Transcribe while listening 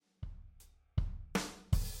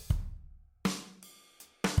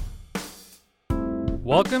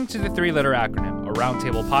Welcome to the Three-Letter Acronym, a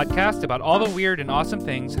roundtable podcast about all the weird and awesome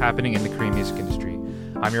things happening in the Korean music industry.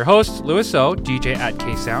 I'm your host, Louis O, DJ at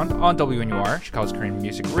K-Sound on WNUR, Chicago's Korean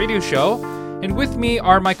music radio show. And with me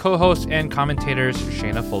are my co-hosts and commentators,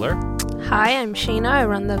 Shayna Fuller. Hi, I'm Shayna. I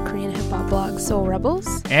run the Korean hip-hop blog Soul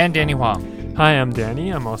Rebels. And Danny Huang. Hi, I'm Danny.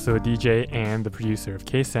 I'm also a DJ and the producer of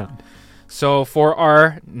K-Sound. So for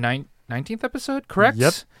our 19th episode, correct?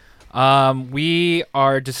 Yep. We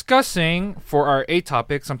are discussing for our A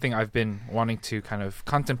topic, something I've been wanting to kind of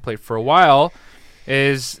contemplate for a while,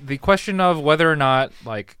 is the question of whether or not,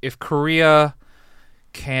 like, if Korea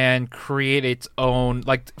can create its own,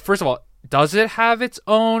 like, first of all, does it have its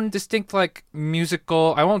own distinct, like,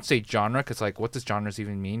 musical, I won't say genre, because, like, what does genres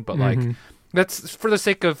even mean? But, like, that's for the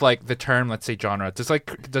sake of, like, the term, let's say genre.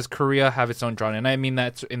 Does Korea have its own genre? And I mean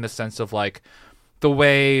that's in the sense of, like, the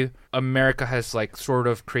way America has, like, sort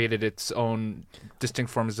of created its own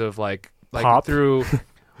distinct forms of, like pop? Through,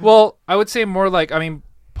 well, I would say more like, I mean,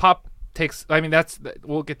 pop takes, I mean,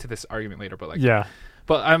 we'll get to this argument later, but, like, yeah.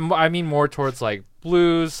 But I mean more towards, like,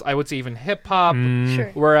 blues, I would say even hip-hop,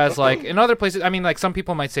 Sure. whereas, like, in other places, I mean, like, some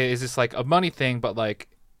people might say, is this, like, a money thing, but, like,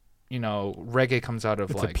 you know, reggae comes out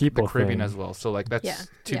of, It's like, a people the Caribbean thing. as well, so, like, that's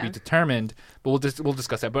to Yeah. be determined, but we'll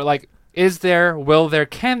discuss that. But, like,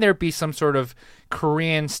 can there be some sort of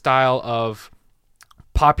Korean style of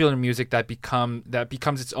popular music that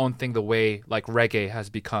becomes its own thing, the way, like, reggae has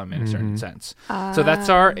become in a certain sense? So that's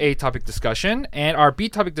our A topic discussion. And our B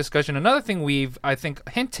topic discussion, another thing we've, I think,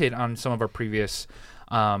 hinted on some of our previous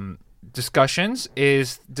discussions,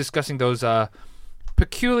 is discussing those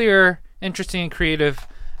peculiar, interesting, and creative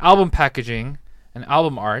album packaging and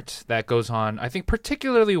album art that goes on, I think,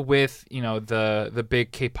 particularly with, you know, the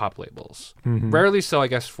big K-pop labels. Rarely so, I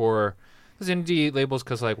guess, for those indie labels,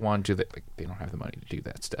 because, like, they don't have the money to do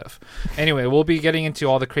that stuff. Anyway, we'll be getting into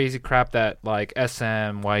all the crazy crap that, like,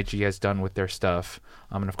 SM, YG has done with their stuff,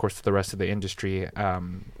 and of course the rest of the industry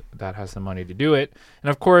that has the money to do it. And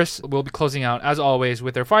of course, we'll be closing out, as always,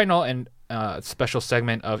 with our final and special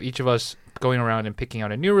segment of each of us going around and picking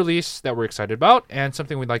out a new release that we're excited about and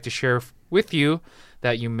something we'd like to share with you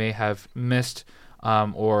that you may have missed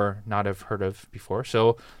or not have heard of before.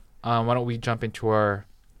 So why don't we jump into our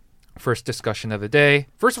first discussion of the day.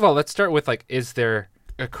 First of all, let's start with, like, is there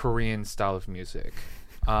a Korean style of music?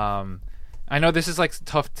 I know this is, like,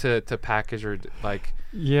 tough to package or, like,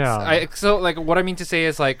 Yeah. so like, what I mean to say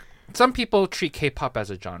is, like, some people treat K-pop as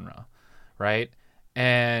a genre, right?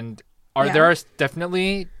 And there are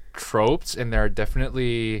definitely tropes, and there are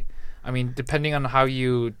definitely, I mean, depending on how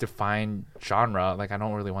you define genre, like, I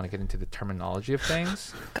don't really want to get into the terminology of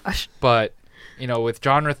things. Gosh. But, you know, with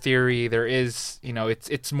genre theory, there is, you know,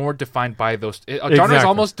 it's more defined by those. A genre is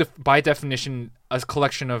almost by definition a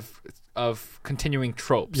collection of continuing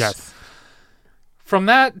tropes. Yes. From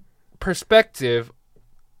that perspective,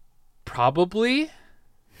 probably,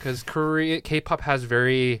 because K-pop has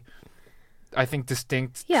very, I think,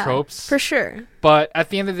 distinct tropes. For sure. But at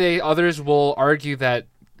the end of the day, others will argue that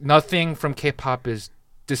nothing from K-pop is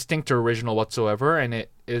distinct or original whatsoever, and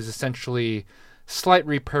it is essentially slight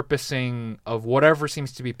repurposing of whatever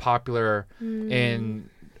seems to be popular in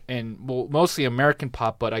well, mostly American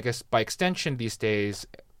pop, but I guess by extension these days,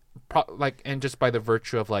 and just by the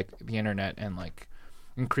virtue of, like, the internet and, like,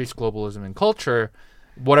 increased globalism and culture,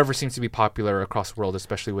 whatever seems to be popular across the world,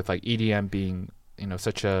 especially with, like, EDM being, you know,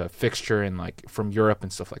 such a fixture in, like, from Europe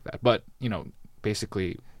and stuff like that. But, you know,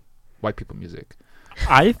 basically white people music.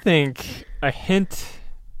 I think a hint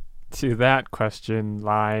to that question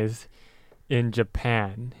lies in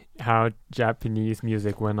Japan, how Japanese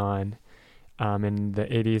music went on in the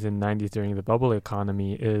 80s and 90s during the bubble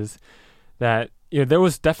economy, is that, you know, there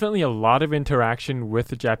was definitely a lot of interaction with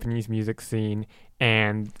the Japanese music scene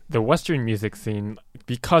and the Western music scene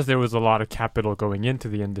because there was a lot of capital going into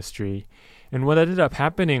the industry. And what ended up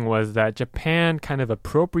happening was that Japan kind of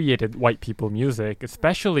appropriated white people music,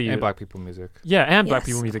 especially... And black people music. Yeah, and Yes, black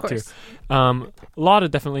people music of too. course. A lot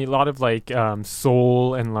of like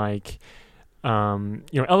soul and, like, you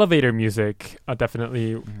know, elevator music,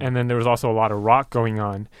 definitely. And then there was also a lot of rock going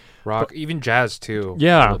on. Rock, even jazz too.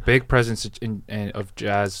 Yeah. A big presence of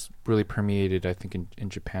jazz really permeated, I think, in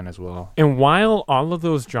Japan as well. And while all of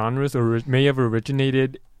those genres may have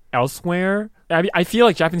originated elsewhere, I mean, I feel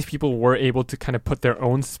like Japanese people were able to kind of put their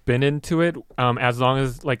own spin into it, as long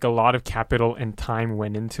as, like, a lot of capital and time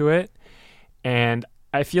went into it. And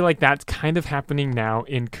I feel like that's kind of happening now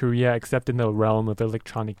in Korea, except in the realm of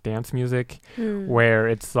electronic dance music, where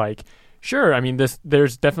it's like, sure, I mean,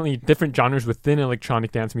 there's definitely different genres within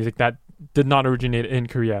electronic dance music that did not originate in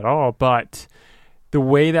Korea at all, but the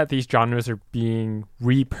way that these genres are being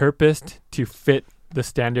repurposed to fit the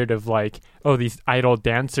standard of like, oh, these idol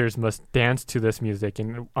dancers must dance to this music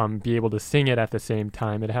and be able to sing it at the same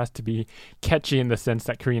time. It has to be catchy in the sense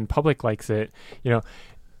that Korean public likes it. You know,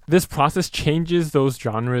 this process changes those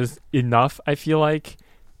genres enough, I feel like,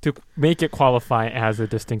 to make it qualify as a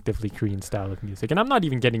distinctively Korean style of music. And I'm not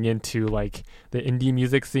even getting into like the indie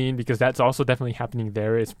music scene, because that's also definitely happening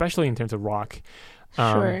there, especially in terms of rock.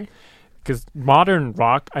 Sure. Because modern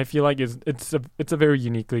rock, I feel like it's a very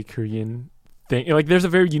uniquely Korean thing. Like there's a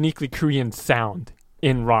very uniquely Korean sound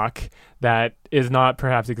in rock that is not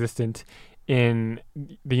perhaps existent in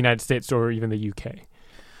the United States or even the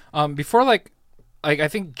UK. Before I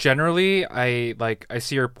think generally I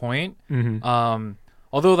see your point. Mm-hmm.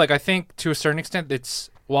 Although I think to a certain extent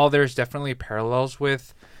while there's definitely parallels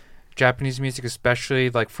with Japanese music, especially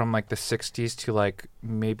from the 60s to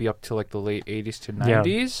maybe up to the late 80s to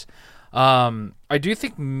 90s. I do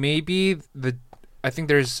think maybe I think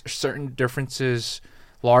there's certain differences,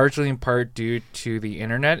 largely in part due to the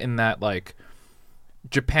internet, in that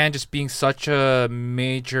Japan just being such a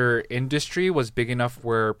major industry was big enough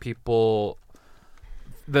where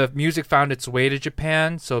the music found its way to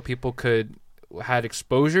Japan, so people had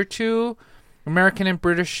exposure to American and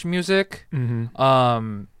British music.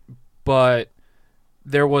 Mm-hmm. But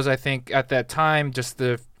there was, I think, at that time, just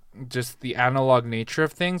the analog nature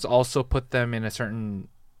of things also put them in a certain.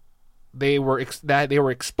 They were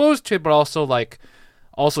exposed to it, but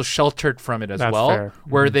also sheltered from it as That's well, fair.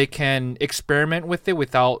 where Mm-hmm. they can experiment with it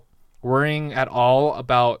without worrying at all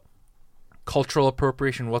about cultural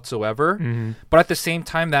appropriation whatsoever. Mm-hmm. But at the same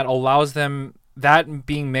time, that allows them, that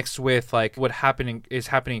being mixed with what is happening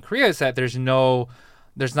in Korea, is that there's not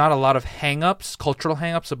a lot of cultural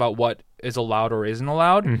hang-ups about what is allowed or isn't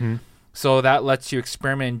allowed. Mm-hmm. So that lets you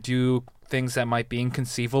experiment and do things that might be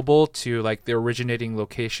inconceivable to the originating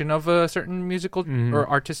location of a certain musical Mm-hmm. or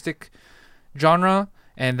artistic genre,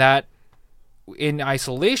 and that in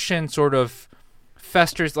isolation sort of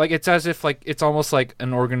festers. It's as if it's almost like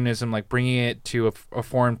an organism, bringing it to a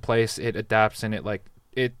foreign place, it adapts and it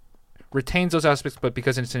retains those aspects, but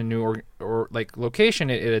because it's in a new or location,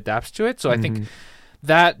 it adapts to it. So I think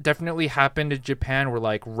that definitely happened in Japan,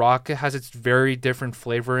 where rock has its very different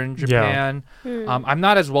flavor in Japan. I'm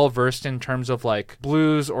not as well versed in terms of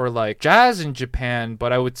blues or jazz in Japan,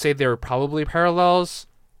 but I would say there are probably parallels.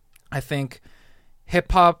 I think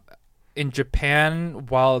hip hop in Japan,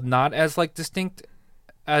 while not as distinct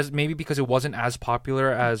as, maybe because it wasn't as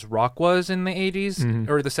popular as rock was in the 80s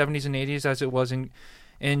or the 70s and 80s as it was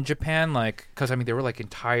in Japan, because there were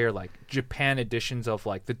entire Japan editions of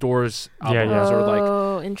the Doors albums,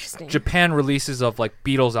 or interesting. Japan releases of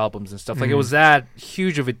Beatles albums and stuff. It was that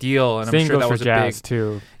huge of a deal, and Same I'm sure goes that for was a jazz big.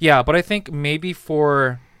 too. Yeah, but I think maybe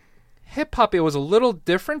for hip hop it was a little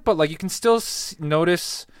different, but you can still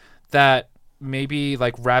notice that maybe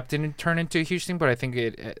rap didn't turn into a huge thing, but I think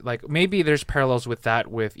it maybe there's parallels with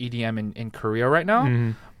that with EDM in Korea right now.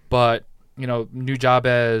 Mm-hmm. But New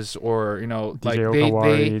Jabez, or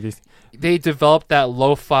DJ they developed that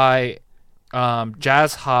lo-fi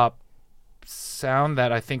jazz hop sound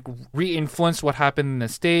that I think re-influenced what happened in the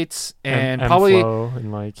States, and probably flow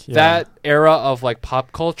and that era of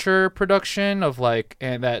pop culture production of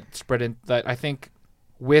and that spread in, that I think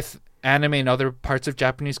with anime and other parts of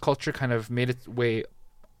Japanese culture kind of made its way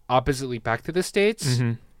oppositely back to the States.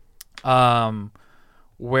 Mm-hmm.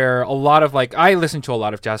 Where a lot of I listen to a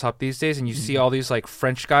lot of jazz hop these days, and you see all these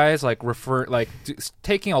French guys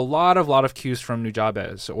taking a lot of cues from New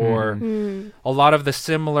Jabez, or a lot of the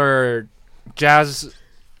similar jazz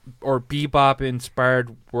or bebop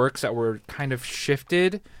inspired works that were kind of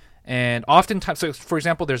shifted, and oftentimes, so for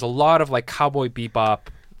example, there's a lot of Cowboy Bebop,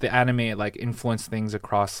 the anime influenced things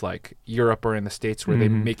across Europe or in the States, where they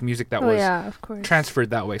make music that was of course.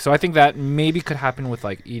 transferred that way. So I think that maybe could happen with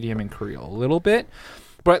EDM in Korea a little bit.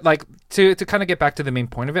 But to kind of get back to the main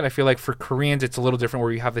point of it, I feel for Koreans it's a little different,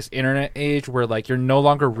 where you have this internet age where you're no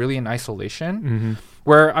longer really in isolation,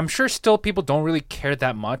 where I'm sure still people don't really care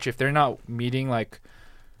that much if they're not meeting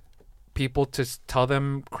people to tell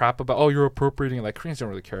them crap about, oh, you're appropriating. Koreans don't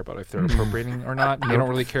really care about if they're appropriating or not. They don't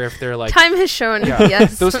really care if they're Time has shown. Yeah.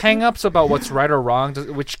 Yes. Those hang-ups about what's right or wrong,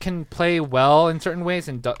 which can play well in certain ways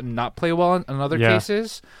and not play well in other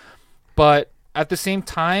cases. But at the same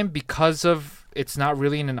time, because of it's not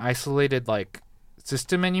really in an isolated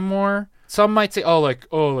system anymore, some might say,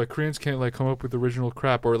 Koreans can't come up with original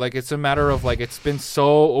crap, or it's a matter of it's been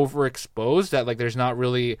so overexposed that there's not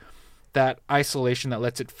really that isolation that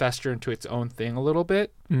lets it fester into its own thing a little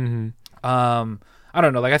bit. Mm-hmm. I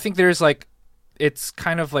don't know. I think there's it's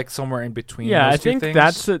kind of like somewhere in between. Yeah, those I two think things.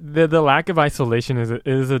 that's the lack of isolation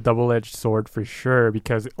is a double-edged sword for sure,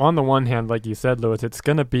 because on the one hand, like you said, Louis,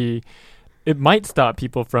 it might stop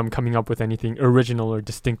people from coming up with anything original or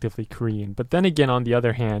distinctively Korean. But then again, on the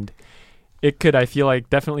other hand, it could, I feel like,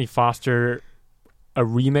 definitely foster a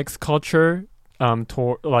remix culture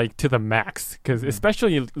to the max. Because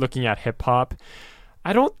especially looking at hip hop,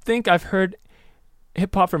 I don't think I've heard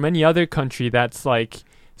hip hop from any other country that's like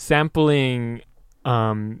sampling,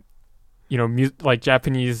 like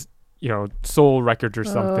Japanese, soul records or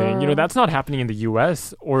something. That's not happening in the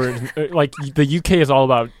US or like the UK is all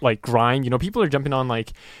about like grime. People are jumping on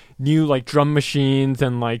like new like drum machines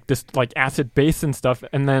and like this like acid bass and stuff.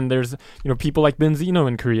 And then there's people like Benzino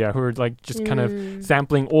in Korea who are like just kind of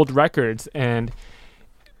sampling old records. And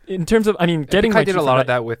in terms of, getting I did a lot of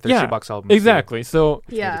that with the Shoebox album. Exactly. So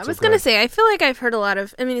yeah, I was gonna say, I feel like I've heard a lot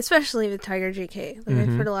of, especially with Tiger JK, like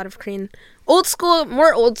I've heard a lot of Korean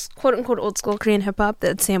quote unquote old school Korean hip hop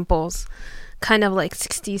that samples kind of like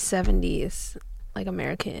 60s, 70s, like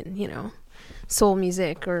American, soul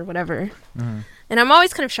music or whatever. And I'm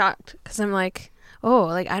always kind of shocked because I'm like, oh,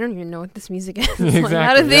 like I don't even know what this music is. Exactly. Like,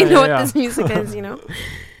 how do they know what this music is?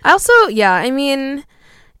 I also,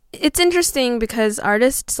 it's interesting because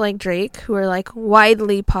artists like Drake, who are like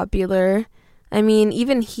widely popular,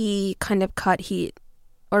 even he kind of caught heat,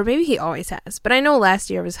 or maybe he always has. But I know last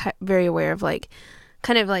year I was very aware of like,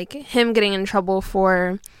 kind of like him getting in trouble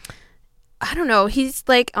for, I don't know, he's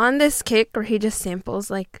like on this kick where he just samples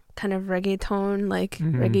like kind of reggaeton, like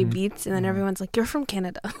reggae beats, and then everyone's like, you're from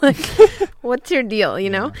Canada, like what's your deal,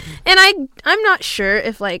 And I'm not sure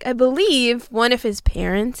if like, I believe one of his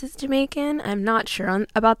parents is Jamaican. I'm not sure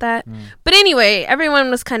about that. But anyway,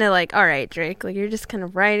 everyone was kind of like, all right, Drake, like you're just kind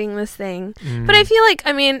of writing this thing. But I feel like,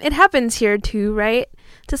 it happens here too, right?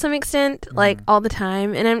 To some extent, like all the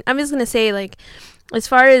time. And I'm just going to say like, as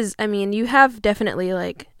far as, you have definitely,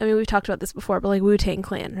 like, we've talked about this before, but, like, Wu-Tang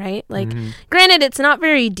Clan, right? Like, granted, it's not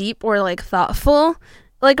very deep or, like, thoughtful,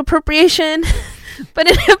 like, appropriation, but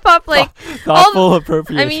in hip-hop, like... thoughtful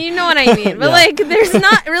appropriation. you know what I mean. But, like, there's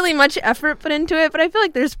not really much effort put into it, but I feel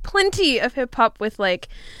like there's plenty of hip-hop with, like,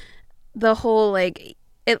 the whole, like...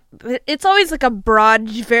 It's always, like, a broad,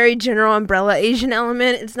 very general umbrella Asian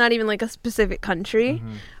element. It's not even, like, a specific country.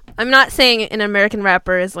 I'm not saying an American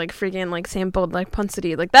rapper is like freaking like sampled like Pun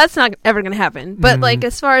City. Like that's not ever gonna happen. But like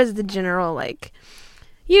as far as the general like,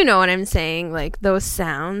 you know what I'm saying, like those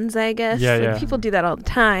sounds, I guess. Yeah. People do that all the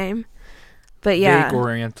time. But yeah. Vague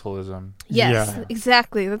Orientalism. Yes,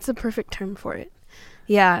 exactly. That's a perfect term for it.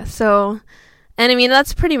 Yeah. So, and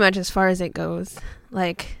that's pretty much as far as it goes.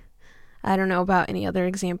 Like, I don't know about any other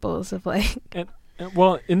examples of like.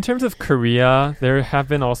 Well, in terms of Korea, there have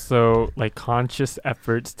been also like conscious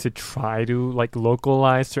efforts to try to like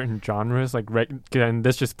localize certain genres. Like, and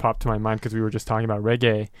this just popped to my mind because we were just talking about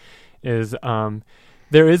reggae.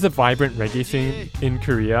 There is a vibrant reggae scene in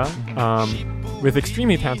Korea with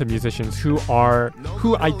extremely talented musicians who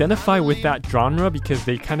identify with that genre because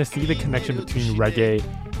they kind of see the connection between reggae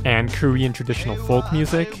and Korean traditional folk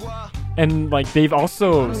music. And like they've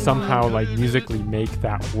also somehow like musically make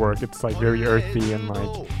that work. It's like very earthy and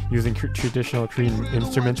like using traditional Korean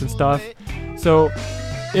instruments and stuff. So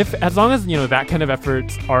as long as that kind of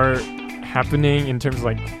efforts are happening in terms of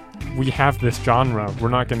like we have this genre, we're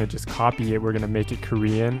not going to just copy it, we're going to make it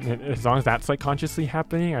Korean. And as long as that's like consciously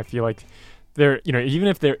happening, I feel like there even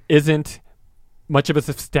if there isn't much of a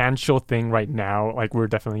substantial thing right now, like we're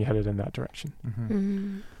definitely headed in that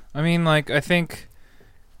direction. I think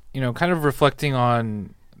kind of reflecting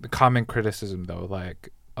on the common criticism, though, like,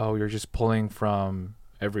 oh, you're just pulling from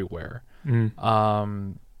everywhere. And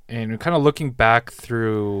kind of looking back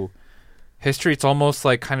through history, it's almost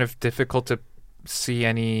like kind of difficult to see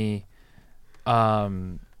any,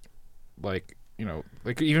 like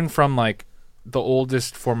even from like the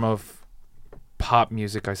oldest form of pop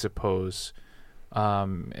music, I suppose.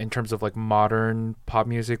 In terms of like modern pop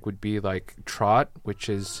music would be like trot, which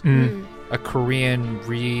is a Korean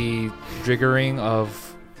rejiggering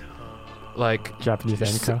of like Japanese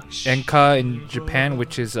enka in Japan,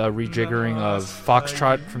 which is a rejiggering of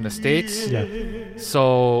foxtrot from the States.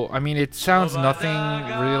 So it sounds nothing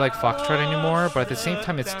really like foxtrot anymore, but at the same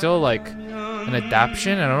time it's still like an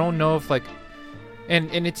adaptation, and I don't know if like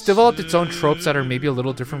And it's developed its own tropes that are maybe a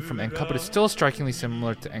little different from enka, but it's still strikingly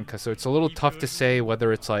similar to enka. So it's a little tough to say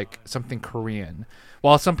whether it's like something Korean,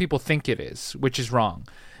 while some people think it is, which is wrong.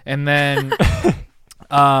 And then,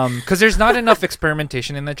 because there's not enough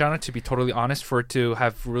experimentation in that genre, to be totally honest, for it to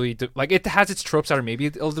have really like it has its tropes that are maybe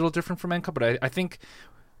a little different from enka. But I think,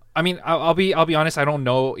 I'll be honest, I don't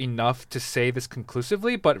know enough to say this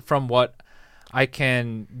conclusively, but from what I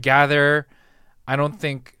can gather. I don't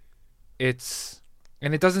think it's,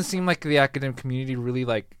 and it doesn't seem like the academic community really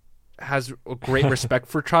like has a great respect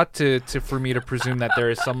for trot to for me to presume that there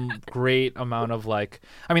is some great amount of like,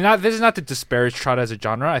 I mean, this is not to disparage trot as a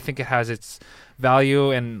genre. I think it has its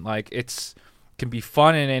value and like it's can be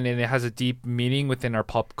fun and it has a deep meaning within our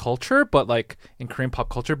pop culture, but like in Korean pop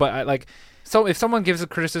culture. But I like, so if someone gives a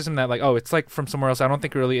criticism that like, oh, it's like from somewhere else, I don't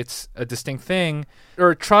think really it's a distinct thing.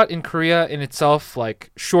 Or trot in Korea in itself, like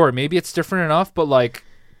sure, maybe it's different enough, but like,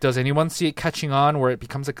 does anyone see it catching on where it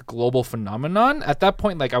becomes like a global phenomenon? At that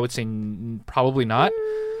point, like I would say probably not.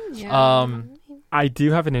 I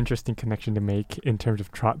do have an interesting connection to make in terms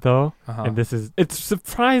of trot, though, and it's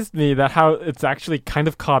surprised me that how it's actually kind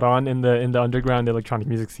of caught on in the underground electronic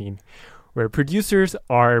music scene, where producers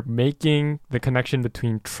are making the connection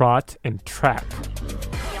between trot and trap,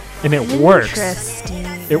 and it works.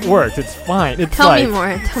 It works. It's fine. It's Tell me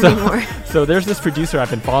more. Tell me more. So there's this producer I've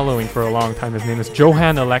been following for a long time. His name is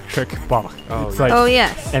Johann Electric Bach. Oh, like,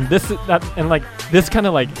 yes. And this kind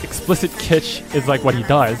of like explicit kitsch is like what he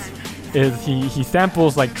does. Is he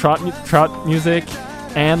samples like trot music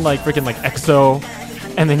and like freaking like EXO,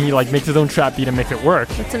 and then he like makes his own trap beat and makes it work.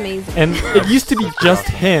 That's amazing. And it used to be just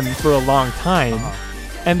him for a long time,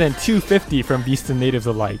 and then 250 from Beasts and Natives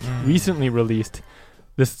alike recently released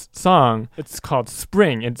this song. It's called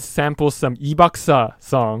Spring. It samples some Ibaksa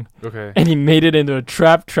song, and he made it into a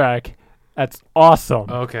trap track. That's awesome.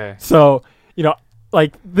 Okay. So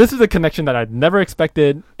like this is a connection that I'd never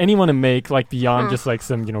expected anyone to make, like beyond just like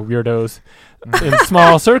some weirdos in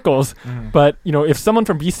small circles. But if someone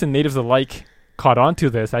from Beasts and Natives alike caught on to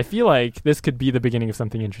this, I feel like this could be the beginning of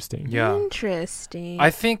something interesting. Yeah, interesting.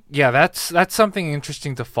 I think that's something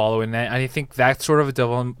interesting to follow, and I think that sort of a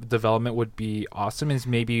development would be awesome. Is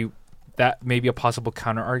maybe a possible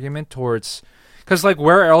counter argument towards. Because, like,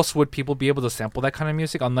 where else would people be able to sample that kind of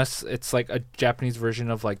music unless it's, like, a Japanese version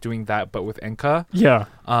of, like, doing that but with enka? Yeah.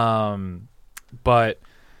 But,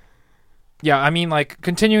 yeah, I mean, like,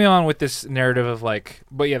 continuing on with this narrative of, like...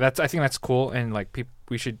 But, yeah, I think that's cool, and, like,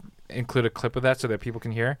 we should include a clip of that so that people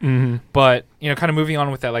can hear. Mm-hmm. But, kind of moving on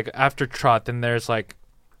with that, like, after trot, then there's, like...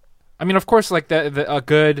 I mean, of course, like, a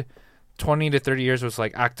good 20 to 30 years was,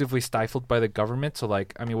 like, actively stifled by the government. So,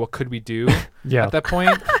 like, I mean, what could we do at that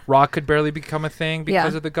point? Rock could barely become a thing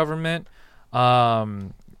because of the government.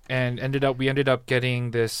 And we ended up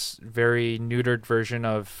getting this very neutered version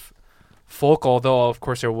of folk, although, of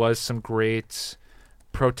course, there was some great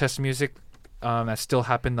protest music that still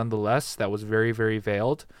happened nonetheless. That was very, very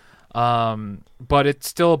veiled. But it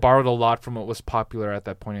still borrowed a lot from what was popular at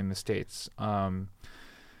that point in the States.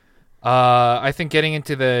 I think getting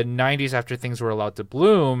into the 90s after things were allowed to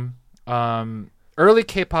bloom, early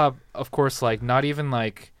K-pop, of course, like not even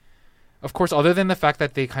like, of course, other than the fact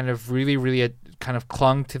that they kind of really, really had kind of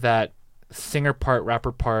clung to that singer part,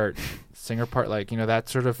 rapper part, singer part, like, that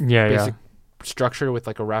sort of basic structure with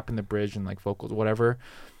like a rap in the bridge and like vocals, whatever.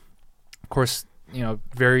 Of course,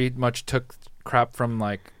 very much took crap from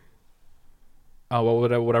like,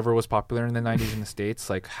 whatever was popular in the 90s in the States.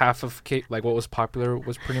 Like half of what was popular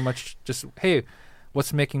was pretty much just, hey,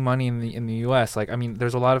 what's making money in the US? Like, I mean,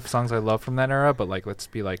 there's a lot of songs I love from that era, but like, let's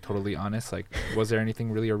be like totally honest. Like, was there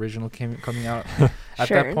anything really original coming out at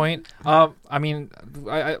that point? I mean,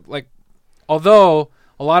 I like, although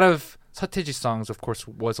a lot of Sataeji songs, of course,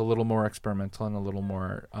 was a little more experimental and a little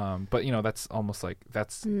more, but that's almost like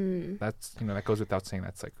that's that goes without saying.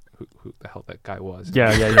 That's like who the hell that guy was.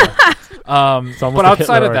 Yeah. But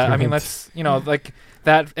outside of that, I mean, let's like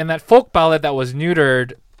that, and that folk ballad that was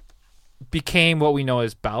neutered became what we know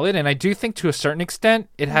as ballad, and I do think to a certain extent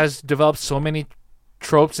it has developed so many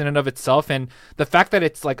tropes in and of itself, and the fact that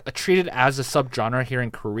it's like treated as a subgenre here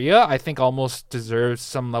in Korea, I think almost deserves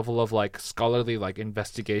some level of like scholarly like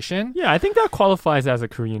investigation. Yeah, I think that qualifies as a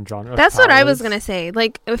Korean genre. That's what I was gonna say.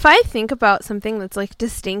 Like, if I think about something that's like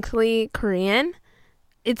distinctly Korean,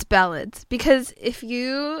 it's ballads. Because if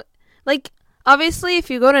you like, obviously, if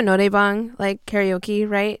you go to noraebang, like karaoke,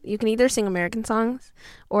 right, you can either sing American songs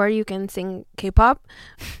or you can sing K-pop,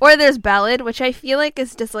 or there's ballad, which I feel like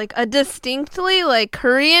is just like a distinctly like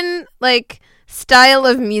Korean like style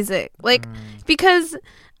of music. Like, because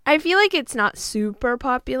I feel like it's not super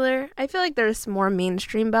popular. I feel like there's more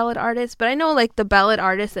mainstream ballad artists, but I know like the ballad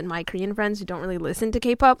artists that my Korean friends who don't really listen to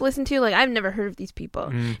K-pop listen to, like I've never heard of these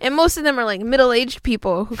people. And most of them are like middle-aged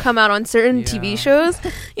people who come out on certain TV shows.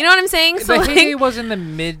 You know what I'm saying? So like, he was in the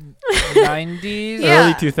mid 90s,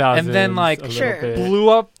 early 2000s, and then like blew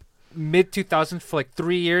up mid 2000s for like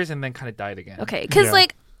 3 years and then kind of died again. Okay, because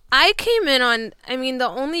like I came in on, I mean, the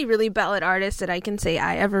only really ballad artist that I can say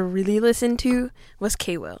I ever really listened to was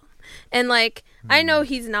K-Will. And like, I know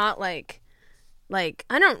he's not like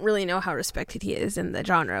I don't really know how respected he is in the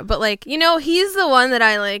genre, but like, you know, he's the one that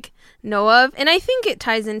I like know of, and I think it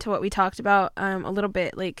ties into what we talked about a little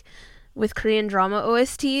bit, like with Korean drama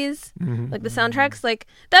OSTs, like the soundtracks, like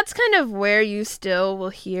that's kind of where you still will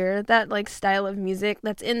hear that like style of music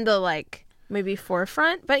that's in the like maybe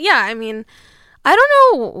forefront. But yeah, I mean, I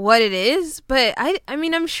don't know what it is, but I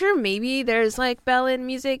mean, I'm sure maybe there's like ballad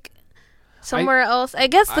music somewhere else. I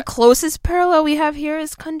guess the closest parallel we have here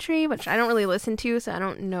is country, which I don't really listen to, so I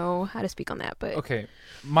don't know how to speak on that. But okay,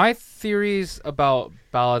 my theories about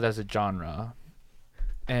ballad as a genre,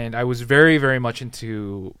 and I was very, very much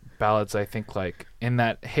into ballads, I think, like in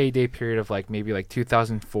that heyday period of like maybe like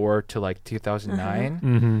 2004 to like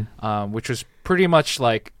 2009, which was pretty much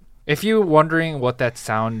like, if you're wondering what that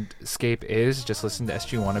soundscape is, just listen to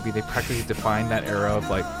SG Wannabe. They practically define that era of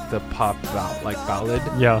like the pop ballad.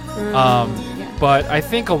 Yeah. But I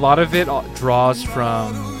think a lot of it draws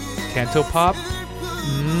from Cantopop.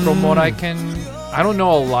 From what I don't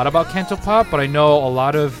know a lot about Cantopop, but I know a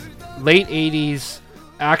lot of late 80s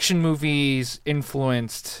action movies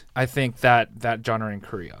influenced, I think, that genre in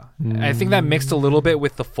Korea. I think that mixed a little bit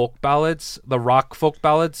with the folk ballads, the rock folk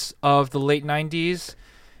ballads of the late 90s,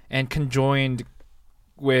 and conjoined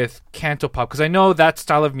with Cantopop, because I know that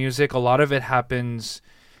style of music, a lot of it happens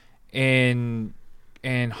in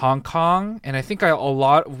Hong Kong, and I think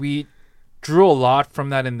we drew a lot from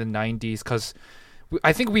that in the 90s, because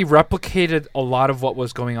I think we replicated a lot of what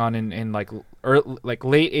was going on in like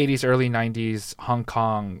late 80s, early 90s Hong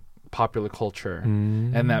Kong popular culture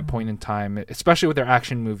and that point in time, especially with their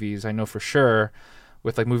action movies. I know for sure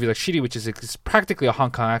with like movies like Shiri, which is practically a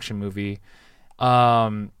Hong Kong action movie.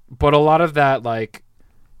 But a lot of that, like,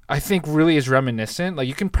 I think really is reminiscent. Like,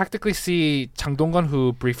 you can practically see Chang Dong-gun,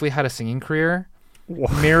 who briefly had a singing career,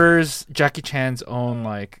 mirrors Jackie Chan's own,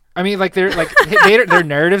 like, I mean, like, their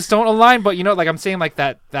narratives don't align, but, you know, like, I'm saying, like,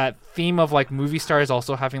 that theme of, like, movie stars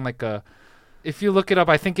also having, like, if you look it up,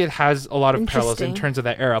 I think it has a lot of parallels in terms of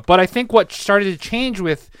that era. But I think what started to change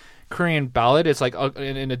with Korean ballad is, like,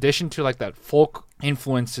 in addition to, like, that folk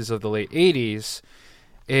influences of the late 80s,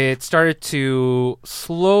 it started to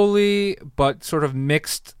slowly but sort of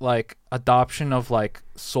mixed like adoption of like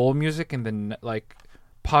soul music and the like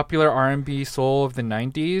popular R&B soul of the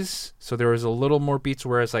 90s. So there was a little more beats,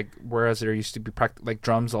 whereas there used to be like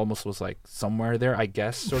drums almost was like somewhere there, I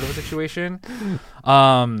guess, sort of a situation.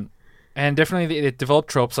 And definitely it developed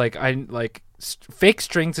tropes like fake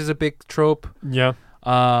strings is a big trope. Yeah.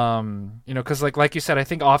 You know, because like you said, I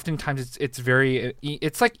think oftentimes it's very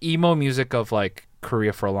it's like emo music of like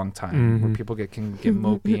Korea for a long time, where people can get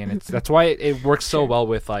mopey, and that's why it works so well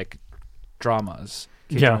with like dramas,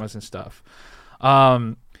 K-dramas and stuff.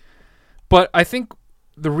 But I think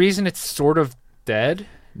the reason it's sort of dead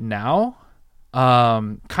now,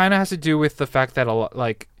 kind of has to do with the fact that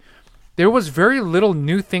like there was very little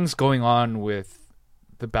new things going on with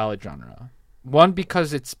the ballad genre. One,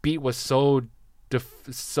 because its beat was so it's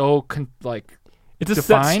a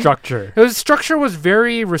defined. Set structure. Structure was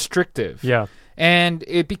very restrictive. Yeah. And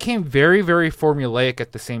it became very, very formulaic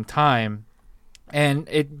at the same time. And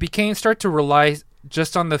it started to rely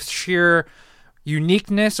just on the sheer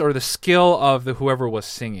uniqueness or the skill of whoever was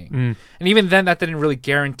singing. And even then, that didn't really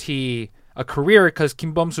guarantee a career, because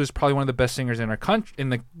Kim Bum-soo is probably one of the best singers in our country, in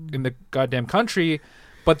the goddamn country.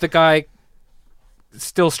 But the guy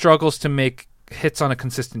still struggles to make hits on a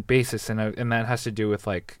consistent basis, and that has to do with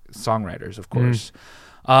like songwriters, of course.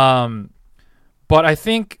 But I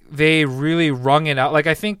think they really wrung it out. Like,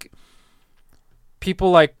 I think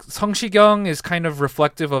people like Sung Si-kyung is kind of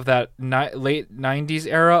reflective of that late 90s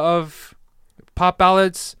era of pop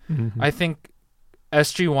ballads. I think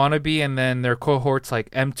SG Wannabe and then their cohorts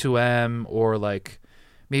like M2M, or like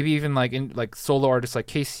maybe even like in like solo artists like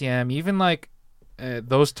KCM, even like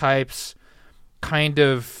those types kind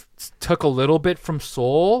of took a little bit from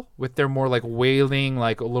soul with their more like wailing,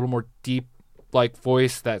 like a little more deep like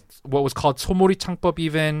voice, that what was called Somori Changpop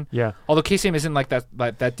even. Yeah. Although KCM isn't like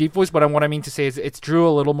that deep voice, but what I mean to say is it drew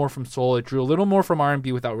a little more from soul, it drew a little more from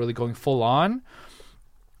R&B without really going full on.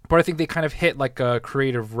 But I think they kind of hit like a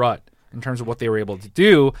creative rut in terms of what they were able to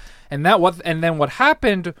do. And then what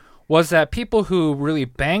happened was that people who really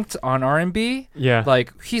banked on R&B,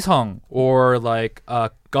 like Heesung or like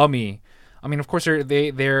Gummy, I mean, of course,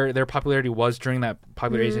 their popularity was during that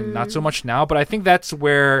popular age, and not so much now. But I think that's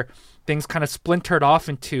where things kind of splintered off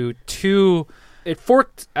into two. It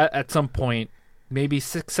forked at some point, maybe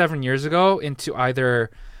 6-7 years ago, into either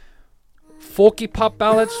folky pop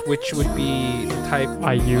ballads, which would be the type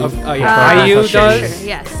IU of IU does, sure,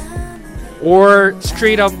 yes, or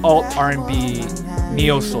straight up alt R&B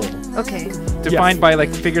neo soul. Okay. defined by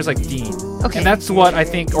like figures like Dean. Okay. And that's what I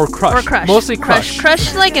think, or Crush. Or Crush. Mostly Crush.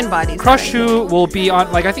 Crush like embodies Crush that. who will be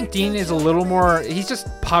on, like, I think Dean is a little more, he's just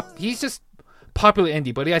popular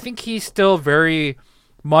indie, but I think he's still very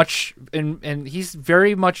much and he's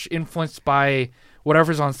very much influenced by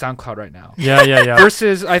whatever's on SoundCloud right now. Yeah.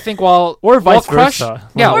 Versus, I think or vice Crush, versa.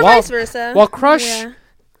 yeah, Or vice versa. While Crush, Yeah.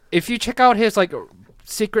 if you check out his like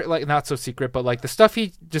secret, like not so secret, but like the stuff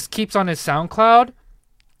he just keeps on his SoundCloud,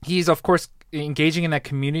 he's of course engaging in that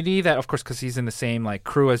community. That of course because he's in the same like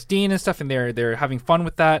crew as Dean and stuff, and they're having fun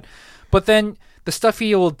with that. But then the stuff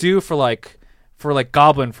he will do for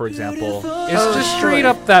Goblin, for example, is just straight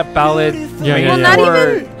up that ballad. Yeah. Well, not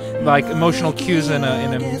or, even like emotional cues in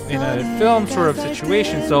a film sort of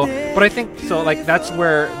situation. So, but I think so. Like that's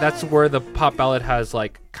where the pop ballad has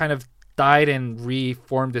like kind of died and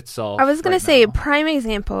reformed itself. I was gonna right say now. prime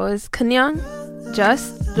example is Kenyang,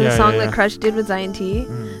 Just the Yeah, song yeah. that Crush did with Zion T.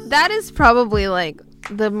 That is probably like one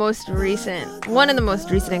of the most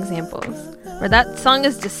recent examples where that song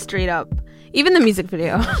is just straight up. Even the music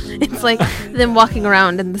video, it's like them walking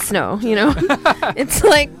around in the snow. You know, it's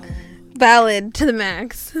like ballad to the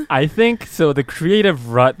max. I think so. The creative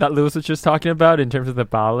rut that Lewis was just talking about in terms of the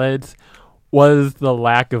ballads was the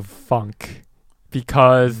lack of funk,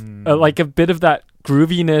 because like a bit of that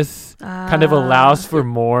grooviness kind of allows for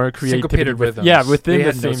more creativity. Syncopated rhythms. Yeah, within They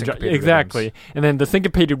the had no same syncopated exactly. rhythms. And then the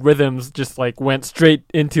syncopated rhythms just like went straight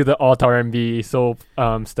into the alt R&B soul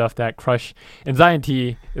stuff that Crush and Zion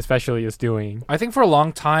T especially is doing. I think for a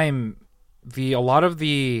long time, a lot of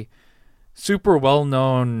the super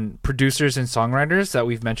well-known producers and songwriters that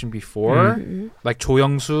we've mentioned before, like Cho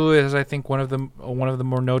Young-soo is I think one of the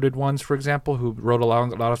more noted ones, for example, who wrote a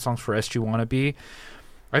lot of songs for SG Wannabe.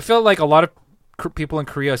 I feel like a lot of people in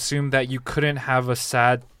Korea assume that you couldn't have a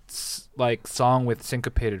sad like song with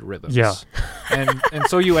syncopated rhythms. Yeah. and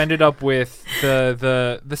so you ended up with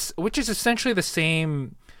the which is essentially the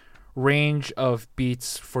same range of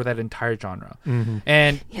beats for that entire genre.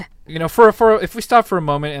 And Yeah. you know, for if we stop for a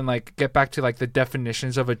moment and like get back to like the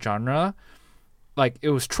definitions of a genre, like it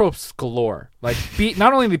was tropes galore. Like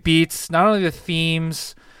not only the beats, not only the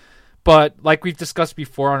themes, but like we've discussed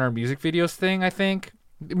before on our music videos thing, I think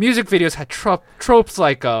music videos had tropes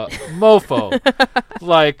like a mofo.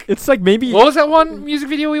 Like It's like maybe what was that one music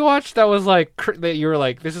video we watched that was like that you were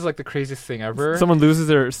like, this is like the craziest thing ever? someone loses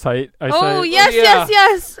their eyesight. Oh yes, Yeah.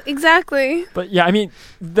 yes, exactly. But yeah, I mean,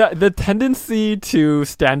 the tendency to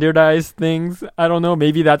standardize things, I don't know,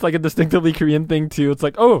 maybe that's like a distinctively Korean thing too. It's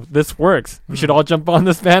like, oh, this works. We should all jump on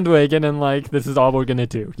this bandwagon and like, this is all we're going to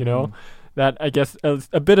do, you know? That, I guess,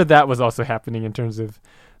 a bit of that was also happening in terms of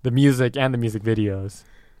the music and the music videos.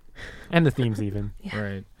 And the themes even. Yeah.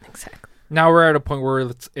 Right. Exactly. Now we're at a point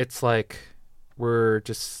where it's like we're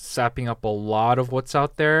just sapping up a lot of what's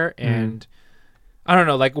out there, and I don't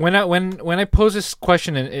know. Like when I pose this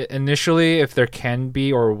question initially, if there can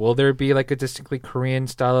be or will there be like a distinctly Korean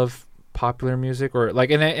style of popular music, or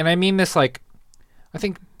like, and I mean this like, I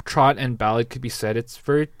think trot and ballad could be said it's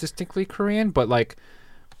very distinctly Korean, but like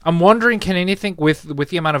I'm wondering, can anything with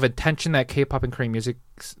the amount of attention that K-pop and Korean music,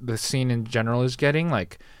 the scene in general, is getting,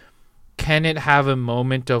 like, can it have a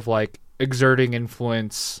moment of like exerting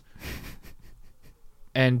influence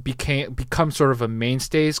and become sort of a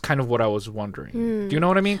mainstay? Is kind of what I was wondering. Do you know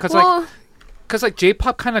what I mean? Because like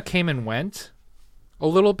J-pop kind of came and went a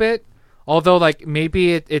little bit, although like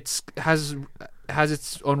maybe it has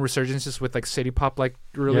its own resurgences with like city pop, like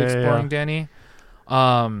really exploring Danny.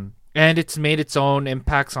 And it's made its own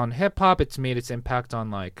impacts on hip hop. It's made its impact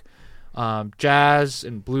on like jazz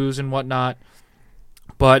and blues and whatnot.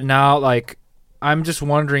 But now, like, I'm just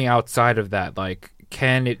wondering outside of that, like,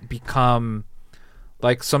 can it become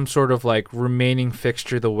like some sort of like remaining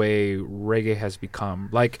fixture the way reggae has become?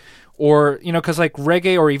 Like, or, you know, because like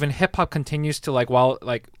reggae or even hip hop continues to like, while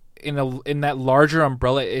like in that larger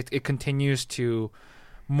umbrella, it continues to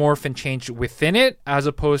morph and change within it, as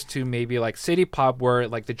opposed to maybe like city pop where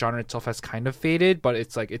like the genre itself has kind of faded, but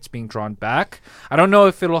it's like it's being drawn back. I don't know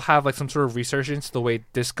if it'll have like some sort of resurgence the way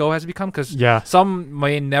disco has become, because some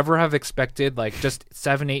may never have expected like just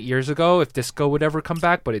 7-8 years ago if disco would ever come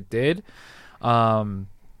back, but it did. And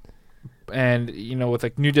you know, with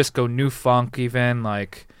like new disco, new funk, even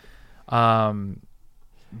like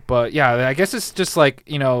but yeah, I guess it's just like,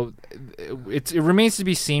 you know, it remains to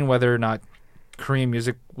be seen whether or not Korean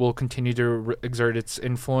music will continue to exert its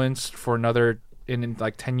influence for another in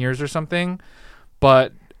like 10 years or something.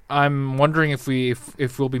 But I'm wondering if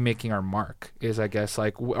we'll be making our mark, is I guess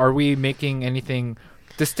like, are we making anything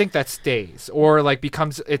distinct that stays or like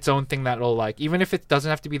becomes its own thing that'll like, even if it doesn't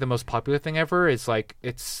have to be the most popular thing ever, it's like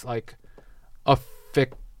a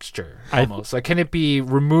fixture almost? Like, can it be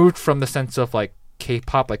removed from the sense of like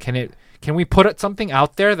K-pop? Like, can we put something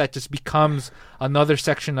out there that just becomes another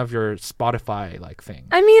section of your Spotify like thing?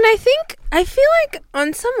 I mean, I feel like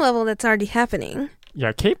on some level that's already happening.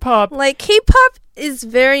 Yeah, K-pop. Like, K-pop is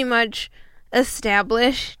very much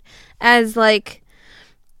established as like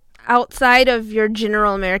outside of your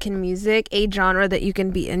general American music, a genre that you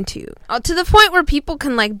can be into, to the point where people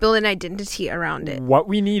can like build an identity around it. What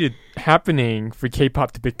we needed happening for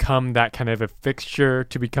K-pop to become that kind of a fixture,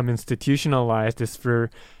 to become institutionalized, is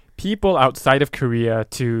for people outside of Korea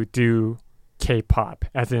to do K-pop,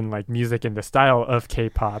 as in like music in the style of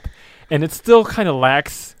K-pop, and it still kind of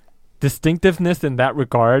lacks distinctiveness in that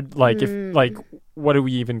regard. Like, if like, what do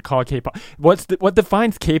we even call K-pop? What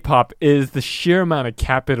defines K-pop is the sheer amount of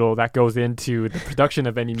capital that goes into the production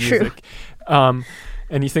of any music,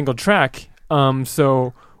 any single track.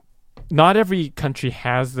 So not every country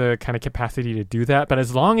has the kind of capacity to do that, but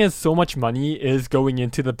as long as so much money is going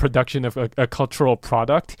into the production of a cultural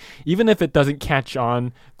product, even if it doesn't catch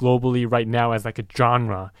on globally right now as like a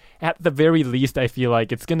genre, at the very least, I feel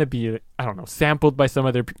like it's going to be, I don't know, sampled by some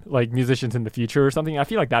other like musicians in the future or something. I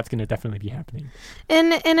feel like that's going to definitely be happening.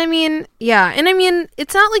 And I mean, yeah. And I mean,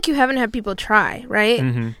 it's not like you haven't had people try, right?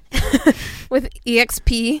 Mm-hmm. With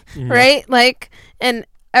EXP, right? Like, and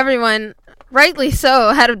everyone, rightly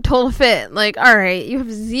so, had a total fit. Like, all right, you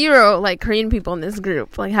have 0 like Korean people in this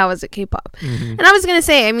group. Like, how is it K-pop? Mm-hmm. And I was going to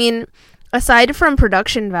say, I mean, aside from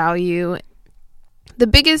production value, the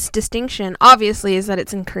biggest distinction, obviously, is that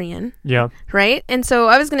it's in Korean. Yeah. Right? And so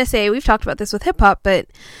I was going to say, we've talked about this with hip-hop, but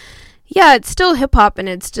yeah, it's still hip-hop and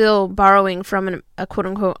it's still borrowing from a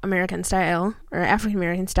quote-unquote American style or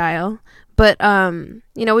African-American style. But,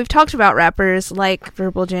 you know, we've talked about rappers like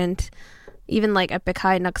Verbal Gent, even like Epic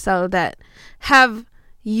High, Nuxel, that have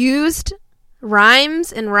used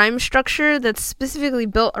rhymes and rhyme structure that's specifically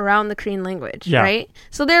built around the Korean language, right?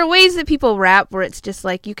 So there are ways that people rap where it's just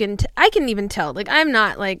like, I can even tell, like, I'm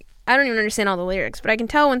not like, I don't even understand all the lyrics, but I can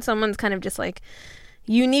tell when someone's kind of just like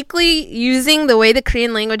uniquely using the way the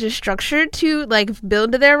Korean language is structured to like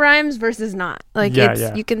build their rhymes versus not. Like,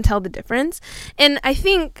 you can tell the difference. And I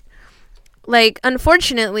think, like,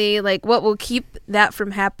 unfortunately, like, what will keep that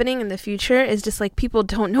from happening in the future is just like people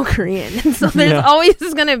don't know Korean, and so there's always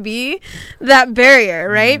gonna be that barrier,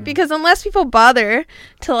 right? Because unless people bother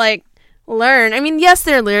to like learn, I mean, yes,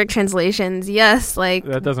 there are lyric translations, yes, like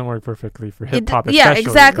that doesn't work perfectly for hip hop. Yeah,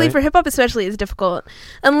 exactly. Right? For hip hop, especially, it's difficult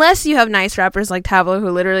unless you have nice rappers like Tablo who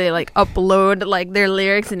literally like upload like their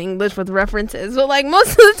lyrics in English with references. But like most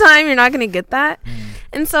of the time, you're not gonna get that,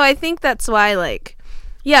 and so I think that's why like.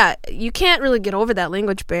 Yeah, you can't really get over that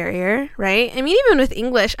language barrier, right? I mean, even with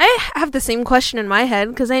English, I have the same question in my head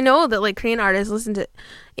because I know that like Korean artists listen to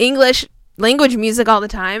English language music all the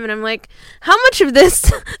time, and I'm like, how much of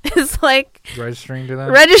this is like registering to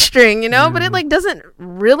them? Registering, you know? But it like doesn't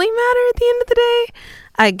really matter at the end of the day,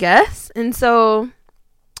 I guess. And so,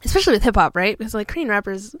 especially with hip-hop, right? Because like Korean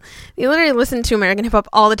rappers, they literally listen to American hip-hop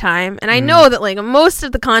all the time, and I know that like most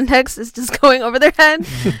of the context is just going over their head,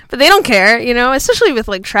 but they don't care, you know, especially with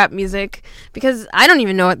like trap music, because I don't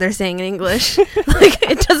even know what they're saying in English. Like,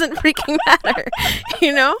 it doesn't freaking matter,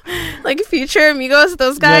 you know? Like Future, Amigos,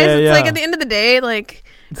 those guys, it's like at the end of the day, like,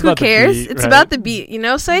 who cares? It's about the beat, you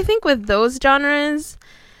know? So I think with those genres,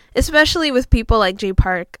 especially with people like Jay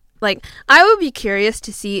Park, like, I would be curious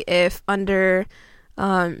to see if under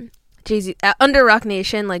Jay-Z under Rock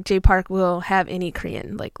Nation, like Jay Park will have any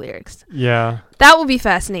Korean like lyrics. Yeah, that will be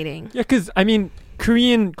fascinating. Yeah, because I mean,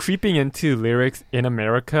 Korean creeping into lyrics in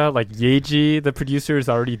America, like Yeji, the producer, is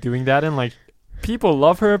already doing that, and like people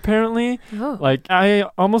love her apparently. Like, I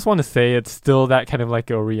almost want to say it's still that kind of like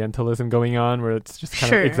Orientalism going on, where it's just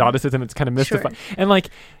kind of exoticism. It's kind of mystified, and like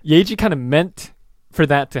Yeji kind of meant for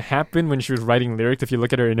that to happen when she was writing lyrics. If you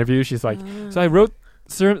look at her interview, she's like, so I wrote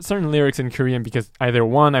certain lyrics in Korean because either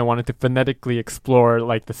one, I wanted to phonetically explore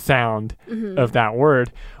like the sound of that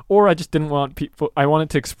word, or I just didn't want people, I wanted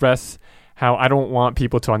to express how I don't want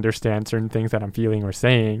people to understand certain things that I'm feeling or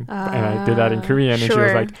saying, and I did that in Korean. And she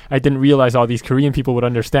was like, I didn't realize all these Korean people would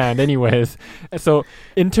understand anyways. So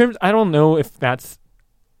in terms, I don't know if that's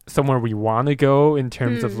somewhere we want to go in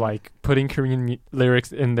terms of like putting Korean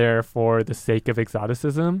lyrics in there for the sake of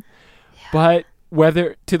exoticism, but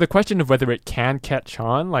whether, to the question of whether it can catch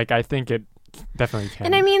on, like, I think it definitely can.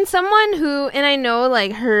 And I mean, someone who, and I know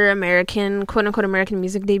like her American, quote unquote American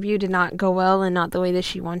music debut did not go well and not the way that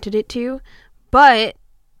she wanted it to, but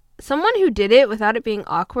someone who did it without it being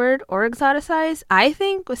awkward or exoticized, I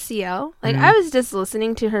think, was CL. Like, I was just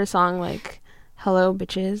listening to her song like Hello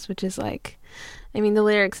Bitches, which is like I mean, the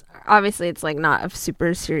lyrics, obviously, it's like not a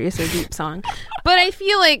super serious or deep song. But I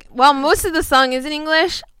feel like while most of the song is in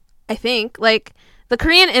English, I think, like, the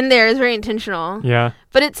Korean in there is very intentional. Yeah.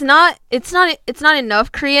 But it's not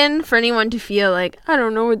enough Korean for anyone to feel like, I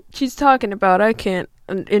don't know what she's talking about. I can't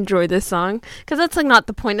enjoy this song. Because that's, like, not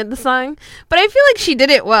the point of the song. But I feel like she did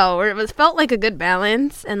it well, where felt like a good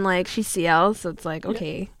balance. And, like, she's CL, so it's like,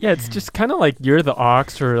 okay. Yeah, it's just kind of like you're the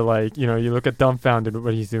ox, or like, you know, you look at Dumbfounded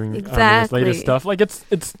what he's doing in his latest stuff. Like it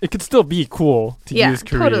could still be cool to use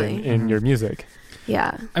Korean in your music.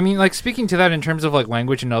 Yeah. I mean, like, speaking to that in terms of like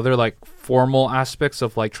language and other like formal aspects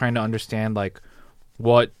of like trying to understand like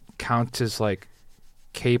what counts as like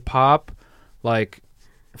K-pop, like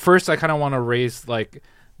first I kind of want to raise like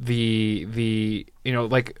the you know,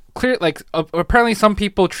 like clear, like apparently some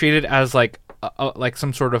people treat it as like like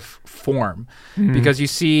some sort of form, because you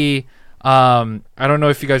see I don't know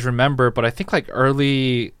if you guys remember, but I think like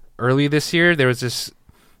early this year there was this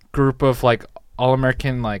group of like all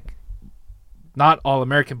American, like not all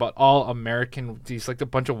American but all American, these like a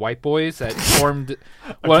bunch of white boys that formed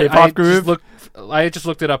a K-pop group. I just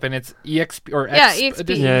looked it up, and it's EXP or EXP.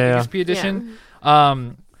 Edition, Yeah. EXP edition.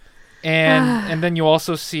 And then you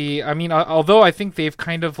also see, I mean, although I think they've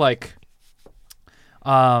kind of like,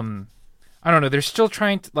 I don't know, they're still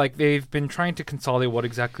trying to, like, they've been trying to consolidate what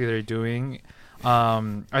exactly they're doing.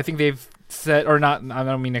 I think they've said, or not, I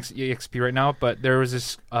don't mean EXP right now, but there was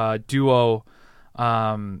this duo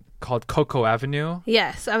called Coco Avenue.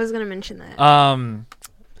 Yes, I was going to mention that.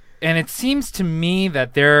 And it seems to me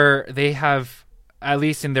that they have, at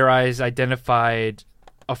least in their eyes, identified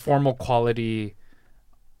a formal quality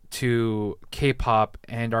to K-pop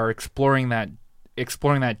and are exploring that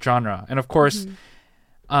genre. And of course,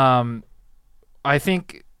 I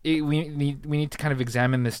think we need to kind of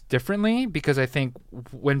examine this differently, because I think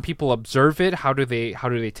when people observe it, how do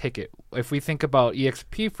they take it? If we think about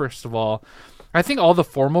EXP, first of all, I think all the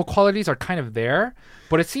formal qualities are kind of there,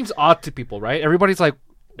 but it seems odd to people, right? Everybody's like,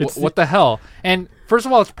 what the hell? And first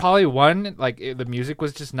of all, it's probably one, like, the music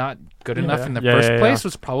was just not good enough in the first place.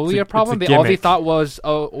 Was probably a problem. All they thought was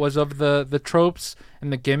of the tropes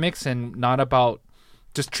and the gimmicks, and not about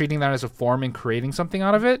just treating that as a form and creating something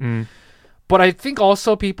out of it. But I think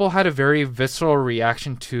also people had a very visceral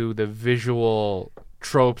reaction to the visual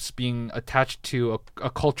tropes being attached to a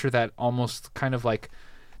culture that almost kind of like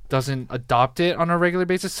doesn't adopt it on a regular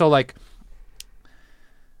basis. So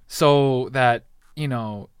that, you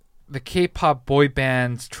know, the K-pop boy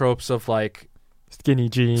bands tropes of like skinny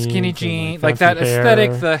jeans, like that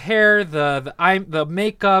aesthetic, the hair, the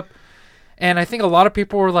makeup, and I think a lot of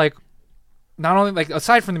people were like, not only like,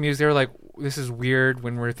 aside from the music, they were like, this is weird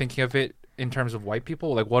when we're thinking of it in terms of white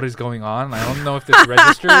people. Like, what is going on? I don't know if this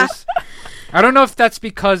registers. I don't know if that's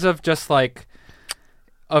because of just like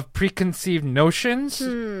of preconceived notions.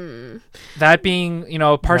 That being, you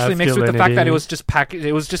know, partially mixed with the fact that it was just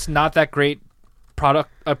it was just not that great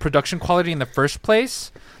production quality in the first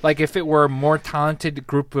place. Like, if it were a more talented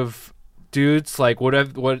group of dudes, like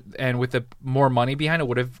and with more money behind it,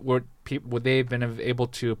 would they have been able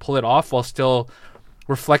to pull it off while still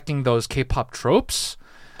reflecting those K-pop tropes?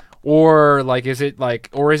 Or like, is it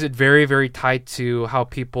very, very tied to how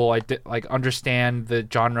people like understand the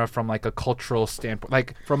genre from like a cultural standpoint,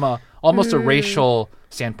 like from almost a racial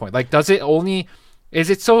standpoint? Like, is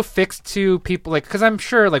it so fixed to people? Like, because I'm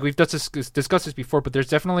sure, like, we've discussed this before, but there's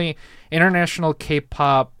definitely international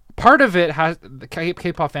K-pop. Part of it has the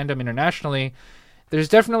K-pop fandom internationally. There's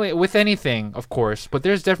definitely, with anything, of course, but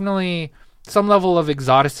there's definitely some level of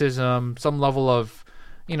exoticism, some level of,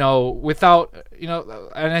 you know, without, you know,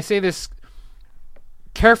 and I say this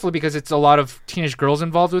carefully because it's a lot of teenage girls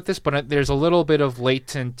involved with this, but there's a little bit of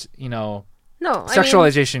latent, you know,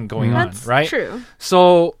 sexualization going on, right? True.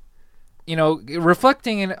 So, you know,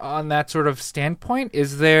 reflecting on that sort of standpoint,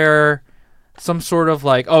 is there some sort of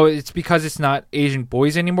like, oh, it's because it's not Asian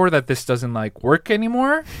boys anymore that this doesn't like work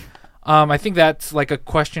anymore? I think that's like a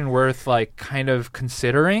question worth like kind of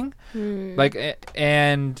considering. Like,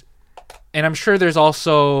 and I'm sure there's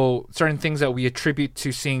also certain things that we attribute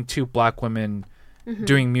to seeing two black women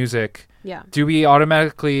doing music. Yeah. Do we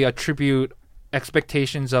automatically attribute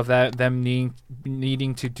expectations of them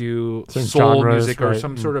needing to do certain soul genres, music or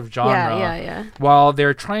some sort of genre? Yeah. While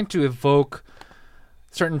they're trying to evoke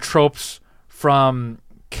certain tropes from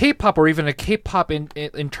K-pop, or even a K-pop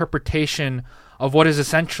interpretation of what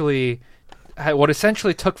essentially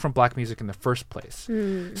took from black music in the first place.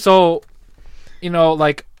 So, you know,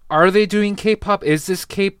 like, are they doing K-pop? Is this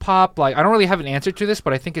K-pop? Like, I don't really have an answer to this,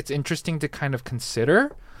 but I think it's interesting to kind of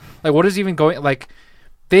consider. Like, what is even going... Like,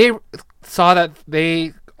 they saw that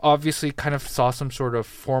they obviously kind of saw some sort of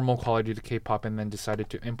formal quality to K-pop and then decided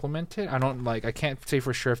to implement it. I can't say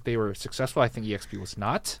for sure if they were successful. I think EXP was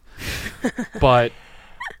not. But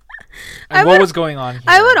what was going on here?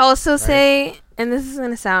 I would also right? say, and this is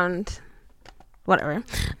going to sound whatever.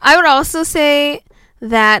 I would also say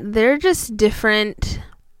that they're just different.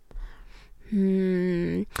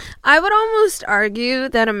 I would almost argue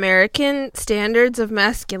that American standards of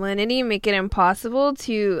masculinity make it impossible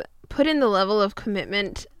to put in the level of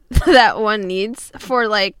commitment that one needs for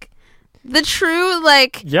like the true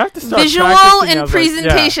like You have to start visual practicing and as,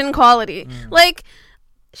 presentation quality. Like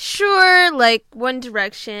sure, like One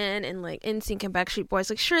Direction and like NSYNC and Backstreet Boys,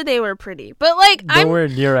 like sure they were pretty, but like nowhere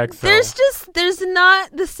near EXO. there's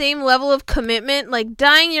not the same level of commitment, like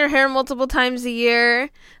dyeing your hair multiple times a year,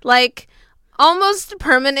 like almost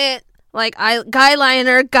permanent like guy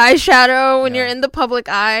liner, guy shadow when you're in the public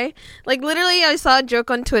eye. Like literally I saw a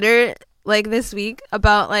joke on Twitter like this week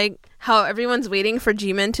about like how everyone's waiting for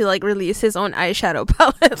Jimin to like release his own eyeshadow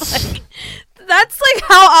palette. Like that's like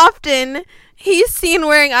how often he's seen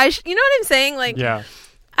wearing you know what I'm saying? Like Yeah.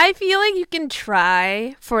 I feel like you can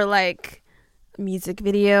try for like a music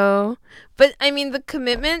video, but I mean the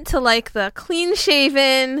commitment to like the clean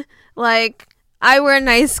shaven, like I wear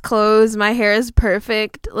nice clothes, my hair is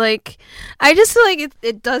perfect. Like I just feel like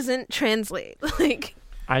it doesn't translate. Like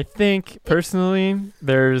I think personally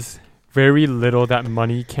there's very little that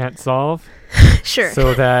money can't solve. sure.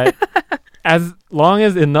 So that as long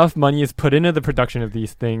as enough money is put into the production of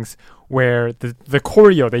these things where the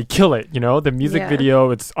choreo, they kill it, you know, the music video,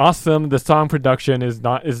 it's awesome, the song production is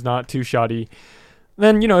not too shoddy,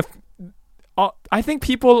 then, you know, I think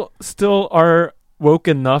people still are woke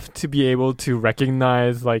enough to be able to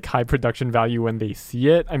recognize like high production value when they see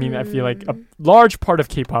it. I mean, I feel like a large part of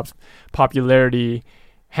K-pop's popularity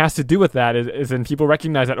has to do with that is in people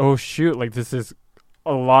recognize that, oh shoot, like this is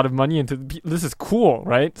a lot of money into this is cool,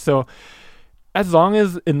 right? So as long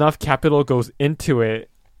as enough capital goes into it,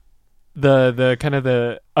 the kind of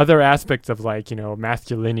the other aspects of like, you know,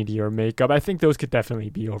 masculinity or makeup, I think those could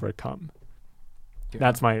definitely be overcome. Yeah.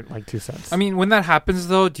 That's my like 2 cents. I mean, when that happens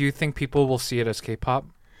though, do you think people will see it as K-pop?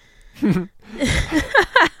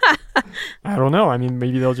 I don't know. I mean,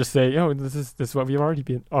 maybe they'll just say, "Oh, this is what we've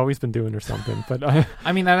always been doing" or something. But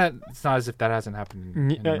I mean, it's not as if that hasn't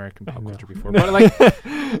happened in American pop culture before. But like,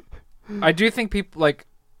 I do think people like,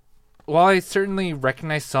 while I certainly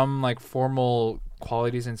recognize some like formal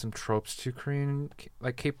qualities and some tropes to Korean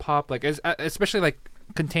like K-pop, like especially like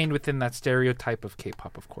contained within that stereotype of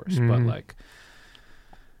K-pop, of course. But like,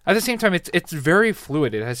 at the same time, it's very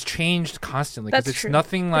fluid. It has changed constantly because it's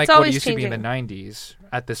nothing like what it used to be in the 90s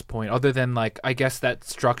at this point, other than like I guess that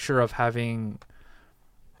structure of having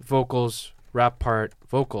vocals, rap part,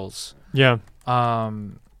 vocals. Yeah.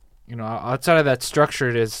 You know, outside of that structure,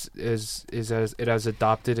 it has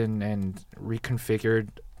adopted and reconfigured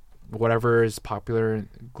whatever is popular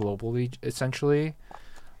globally, essentially.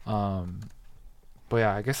 But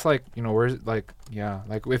yeah, I guess like, you know, we're like, yeah,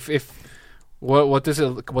 like if what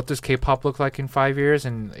does K-pop look like in 5 years,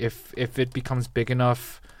 and if it becomes big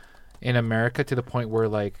enough in America to the point where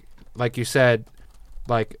like you said,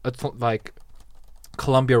 like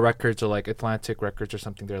Columbia Records or like Atlantic Records or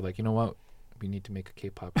something, they're like, you know what, we need to make a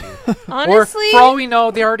K-pop group. Honestly, or for all we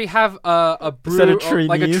know, they already have a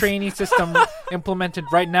trainee system implemented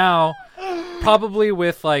right now, probably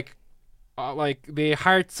with like they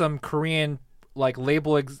hired some Korean like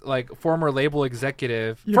former label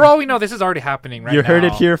executive. For all we know, this is already happening right now. You heard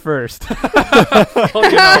it here first. Well,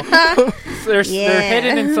 you know, they're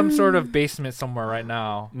hidden in some sort of basement somewhere right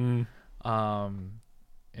now.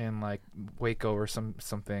 In like Waco or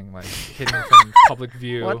something, like hidden from public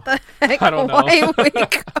view. What the heck? I don't know. Why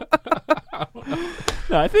Waco?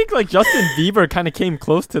 No, I think like Justin Bieber kind of came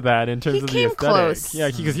close to that in terms of the aesthetic. Close. Yeah,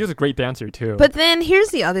 because he was a great dancer too. But then here's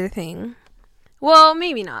the other thing. Well,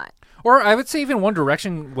 maybe not. Or I would say even One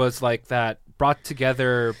Direction was like that, brought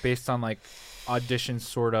together based on like auditions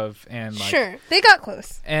sort of, and like sure, they got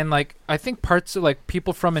close. And like I think parts of like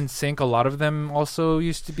people from NSYNC, a lot of them also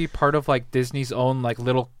used to be part of like Disney's own like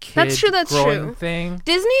little kid that's growing true. thing.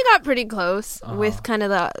 Disney got pretty close with kind of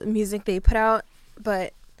the music they put out,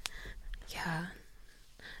 but yeah,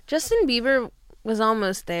 Justin Bieber was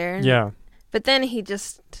almost there. Yeah, but then he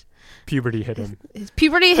just puberty hit him. His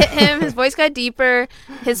puberty hit him. His voice got deeper.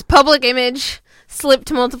 His public image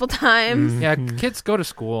slipped multiple times. Yeah, kids, go to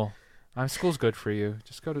school. School's good for you.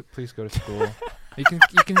 Just please go to school. You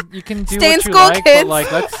can do Stay what in you school, like, kids. but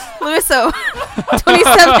like let's Luiso,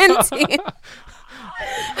 2017.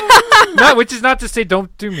 No, which is not to say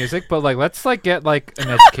don't do music, but like let's like get like an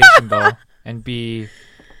education though and be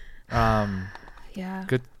yeah,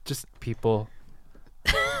 good just people.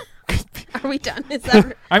 Are we done? Is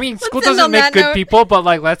that? I mean, Let's school end doesn't on make that good note. people, but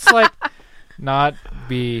like let's like not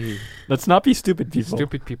be Let's not be stupid people.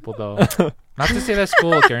 stupid people though. Not to say that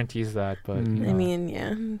school guarantees that, but you I know, mean,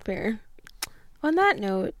 yeah, fair. On that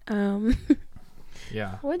note,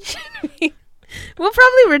 yeah. what should we? We'll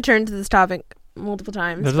probably return to this topic multiple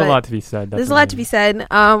times. There's a but lot to be said. There's a lot to be said.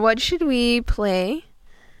 What should we play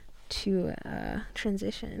to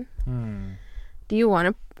transition? Do you want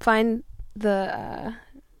to find the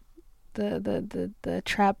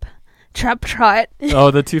trap trot?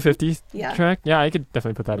 Oh, the 250 Yeah. track? Yeah, I could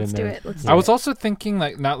definitely put that Let's in do there. it. Let's I was also thinking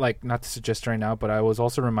not to suggest right now, but I was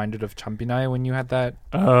also reminded of Chambinai when you had that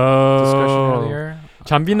discussion Oh, earlier.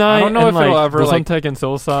 Chambinai I don't know and if it'll like ever like Rosantek and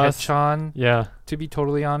Soul Sauce. catch on. Yeah, To be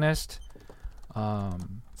totally honest,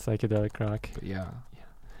 psychedelic rock. but yeah.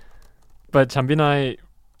 But Chambinai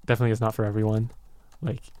definitely is not for everyone.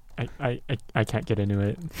 Like, I can't get into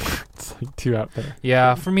it. It's like too out there.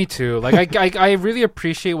 Yeah, for me too. Like I really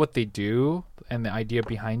appreciate what they do and the idea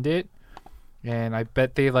behind it. And I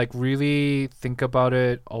bet they like really think about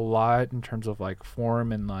it a lot in terms of like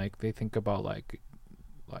form, and like they think about like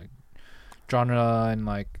genre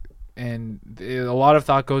and a lot of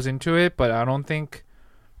thought goes into it, but I don't think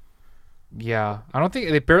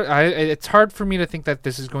it's hard for me to think that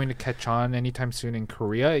this is going to catch on anytime soon in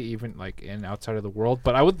Korea, even like in outside of the world.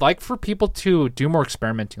 But I would like for people to do more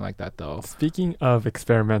experimenting like that though. Speaking of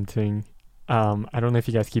experimenting, I don't know if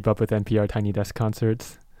you guys keep up with NPR Tiny Desk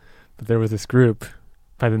concerts, but there was this group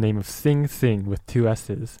by the name of Sing Sing with 2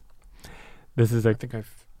 S's. This is I think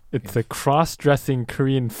it's a cross-dressing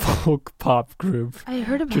Korean folk pop group, I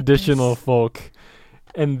heard about traditional this. folk,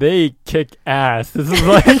 and they kick ass. This is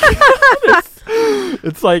like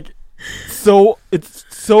it's like it's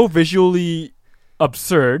so visually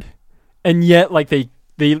absurd, and yet like they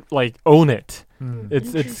like own it.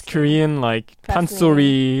 It's Interesting. Korean like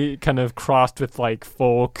pansori kind of crossed with like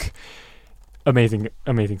folk. Amazing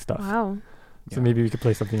stuff. Wow. So maybe we could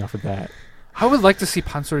play something off of that. I would like to see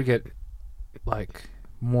Pansori get like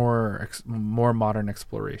more modern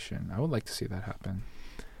exploration. I would like to see that happen.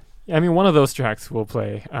 Yeah, I mean, one of those tracks we'll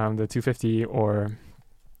play, the 250 or.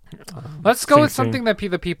 Let's go Sing with Sing. something that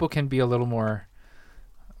the people can be a little more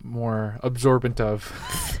absorbent of.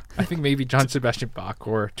 I think maybe John Sebastian Bach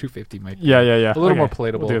or 250 might be Yeah. a little more Okay,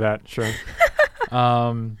 palatable. We'll do that, sure.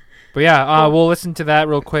 But yeah, we'll listen to that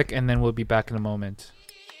real quick and then we'll be back in a moment.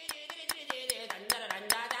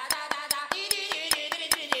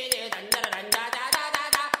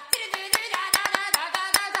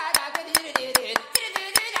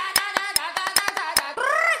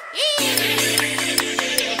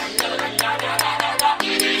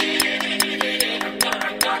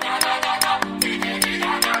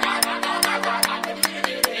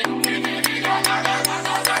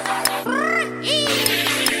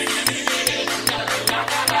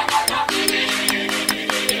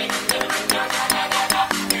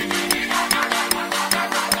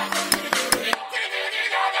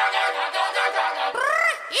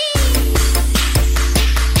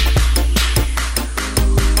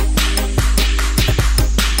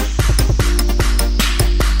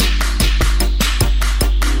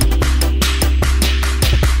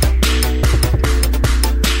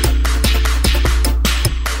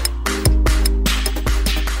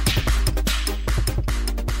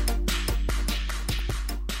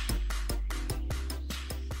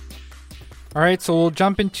 All right, so we'll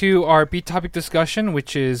jump into our beat topic discussion,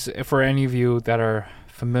 which is for any of you that are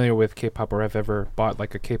familiar with K-pop or have ever bought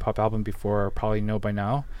like a K-pop album before, probably know by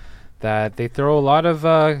now that they throw a lot of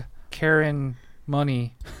care and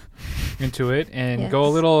money into it and Yes.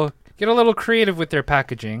 get a little creative with their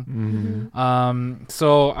packaging.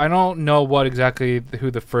 So I don't know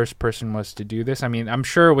who the first person was to do this. I mean, I'm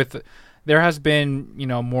sure there has been,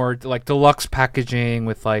 more like deluxe packaging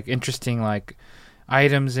with like interesting like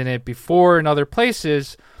items in it before in other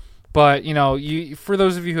places, but for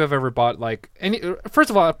those of you who have ever bought like first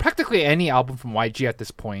of all, practically any album from YG at this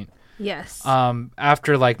point, Yes.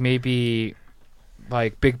 after like maybe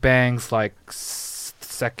like Big Bang's like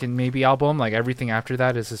second maybe album, like everything after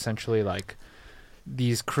that is essentially like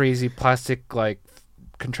these crazy plastic like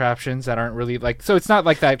contraptions that aren't really like, so it's not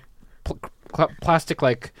like that plastic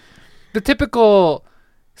like the typical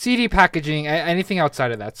CD packaging, anything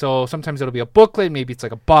outside of that. So sometimes it'll be a booklet, maybe it's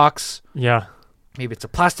like a box, Yeah. maybe it's a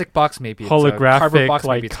plastic box, maybe it's a Holographic, cardboard box,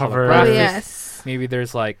 like, maybe it's cover. Oh, holographic. yes. Maybe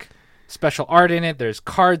there's like special art in it, there's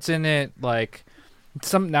cards in it, like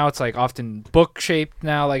now it's like often book shaped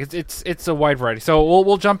now, like it's a wide variety. So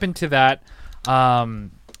we'll jump into that. For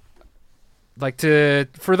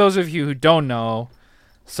those of you who don't know,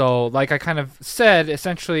 So like I kind of said,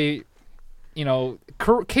 essentially, you know,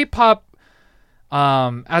 K-pop,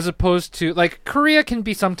 as opposed to like Korea can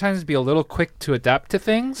be sometimes be a little quick to adapt to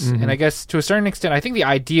things. And I guess to a certain extent, I think the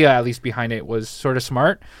idea at least behind it was sort of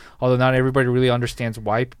smart, although not everybody really understands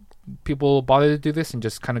why people bother to do this and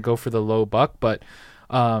just kind of go for the low buck. But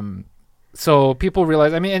so people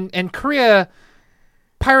realize, I mean, and Korea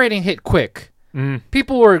pirating hit quick.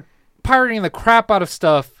 People were pirating the crap out of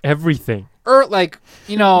stuff. Everything. Or like,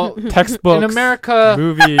 you know, textbooks in America,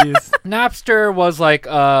 movies. Napster was like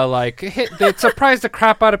hit. It surprised the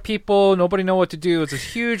crap out of people. Nobody knew what to do. It was this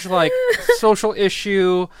huge like social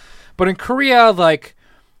issue. But in Korea, like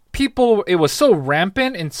people, it was so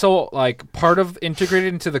rampant and so like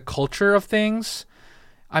integrated into the culture of things.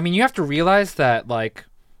 I mean, you have to realize that like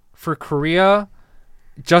for Korea,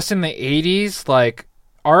 just in the 80s, like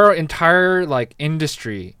our entire like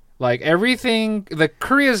industry, like everything, the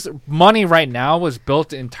Korea's money right now was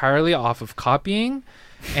built entirely off of copying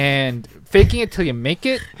and faking it till you make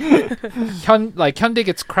it. Hyundai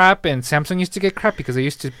gets crap and Samsung used to get crap because they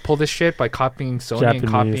used to pull this shit by copying Sony and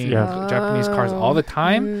copying Japanese cars all the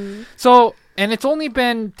time. So, and it's only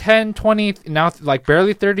been 10, 20, now like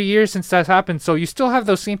barely 30 years since that's happened. So you still have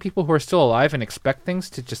those same people who are still alive and expect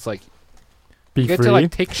things to just like be get free. to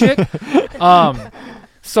like take shit.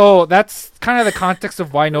 So that's kind of the context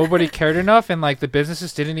of why nobody cared enough, and like the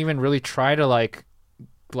businesses didn't even really try to like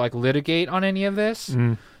litigate on any of this.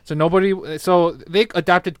 So they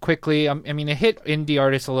adapted quickly. I mean, it hit indie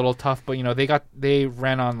artists a little tough, but you know they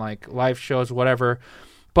ran on like live shows, whatever.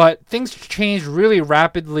 But things changed really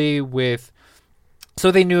rapidly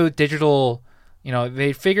so they knew digital. You know,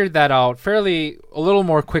 they figured that out a little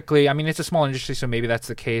more quickly. I mean, it's a small industry, so maybe that's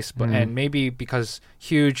the case, but and maybe because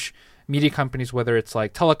huge media companies, whether it's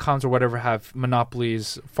like telecoms or whatever, have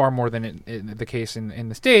monopolies far more than in the case in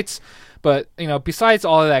the States. But, you know, besides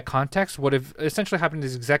all of that context, what have essentially happened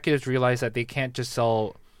is executives realize that they can't just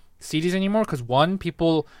sell CDs anymore because, one,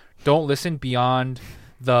 people don't listen beyond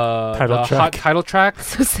the hot title track.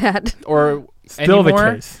 So sad. Or still anymore.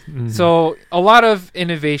 The case. So a lot of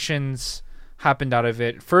innovations happened out of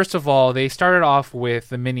it. First of all, they started off with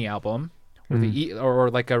the mini album.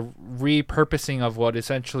 Or like a repurposing of what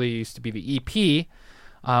essentially used to be the EP,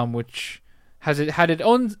 which had its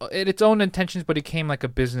own intentions, but it became like a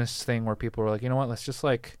business thing where people were like, you know what, let's just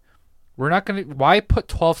like, we're not gonna, why put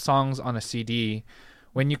 12 songs on a CD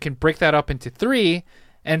when you can break that up into 3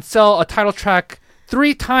 and sell a title track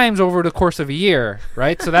 3 times over the course of a year,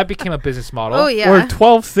 right? So that became a business model. Oh yeah. Or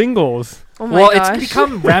 12 singles. Oh my gosh. It's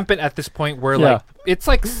become rampant at this point where like it's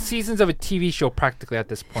like seasons of a TV show practically at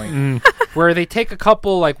this point, where they take a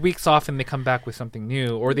couple like weeks off and they come back with something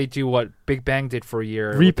new, or they do what Big Bang did for a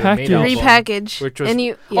year, repackage, which was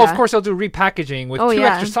and of course they'll do repackaging with 2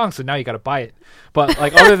 extra songs, so now you got to buy it. But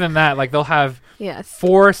like other than that, like they'll have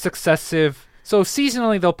 4 successive. So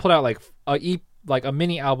seasonally they'll put out like a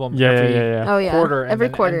mini album every quarter, and every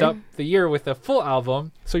then quarter end up the year with a full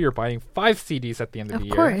album. So you're buying 5 CDs at the end of the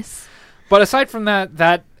year. Of course. But aside from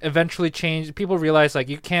that eventually changed. People realized like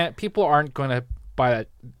people aren't going to aren't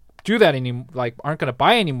going to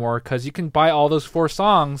buy anymore because you can buy all those 4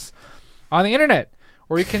 songs on the internet,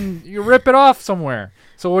 or you rip it off somewhere.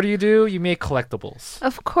 So what do? You make collectibles.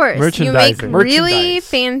 Of course. Merchandising. You make really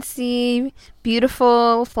fancy,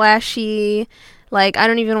 beautiful, flashy. Like, I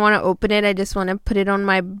don't even want to open it. I just want to put it on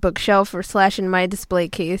my bookshelf or / in my display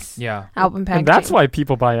case. Yeah. Album packaging. And that's why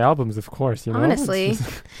people buy albums, of course. You know? Honestly.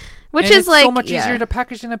 Which is like so much easier to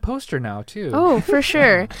package than a poster now, too. Oh, for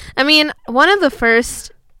sure. I mean, the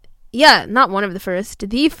first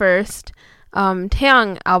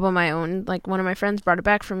Taeyang album I owned, like one of my friends brought it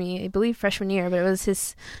back for me, I believe freshman year, but it was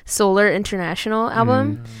his Solar International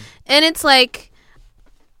album. And it's like,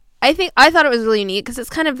 I thought it was really neat because it's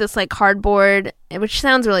kind of this like cardboard, which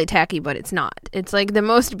sounds really tacky, but it's not. It's like the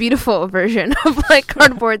most beautiful version of like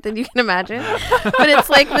cardboard that you can imagine. But it's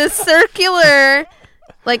like this circular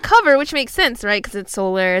like cover, which makes sense, right? Because it's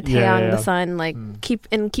solar, Taeyang, the sun, like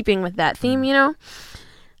keeping with that theme, you know.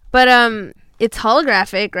 But it's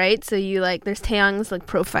holographic, right? So you like there's Taeyang's like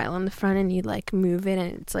profile on the front, and you like move it,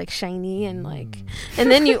 and it's like shiny and like,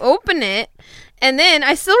 and then you open it, and then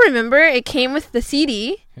I still remember it came with the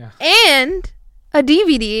CD and a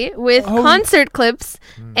DVD with concert clips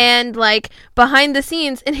and like behind the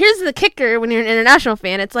scenes. And here's the kicker: when you're an international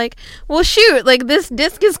fan, it's like, well, shoot, like this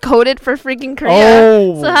disc is coded for freaking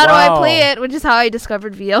Korea. So how do I play it? Which is how I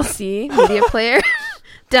discovered VLC media player.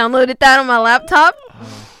 Downloaded that on my laptop.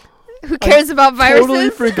 Who cares about viruses? Totally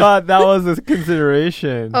forgot that was a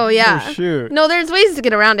consideration. Oh yeah. Oh, shoot. No, there's ways to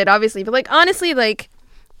get around it, obviously, but like honestly, like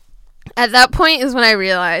At that point is when I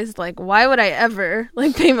realized, like, why would I ever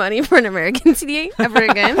like pay money for an American CD ever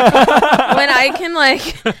again when I can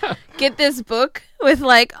like get this book with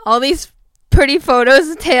like all these pretty photos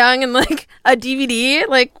of Taeyang and like a DVD,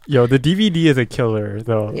 like. Yo, the DVD is a killer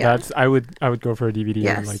though. Yeah. I would go for a DVD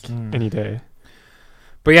Yes. on like any day.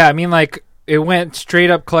 But yeah, I mean, like, it went straight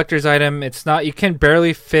up collector's item. It's not, you can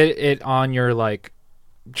barely fit it on your like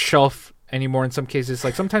shelf anymore in some cases.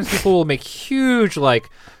 Like sometimes people will make huge like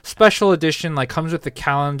special edition, like comes with a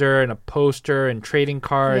calendar and a poster and trading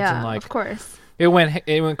cards, Yeah, and like of course. it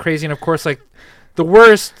went crazy. And of course, like the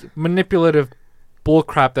worst manipulative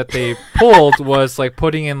bullcrap that they pulled was like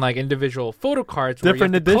putting in like individual photo cards, Different where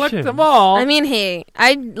you have to collect editions. them all. I mean, hey,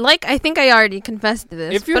 I think I already confessed to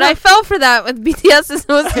this, If you but have- I fell for that with BTS's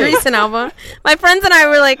most recent album. My friends and I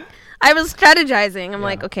were like, I was strategizing. I'm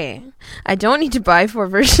like, okay, I don't need to buy 4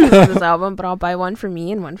 versions of this album, but I'll buy one for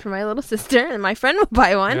me and one for my little sister, and my friend will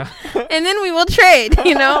buy one, and then we will trade,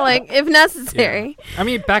 you know, like if necessary. I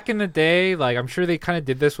mean, back in the day, like I'm sure they kind of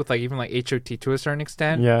did this with like even like HOT to a certain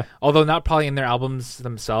extent. Yeah. Although not probably in their albums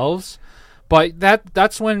themselves, but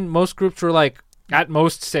that's when most groups were like at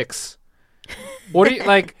most 6. What do you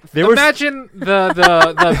like? Imagine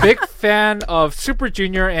the big fan of Super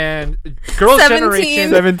Junior and Girls' 17. Generation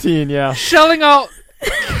 17, yeah. shelling out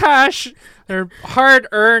cash, their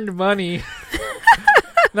hard-earned money.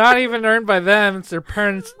 Not even earned by them. It's their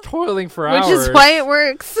parents toiling for hours. Which is why it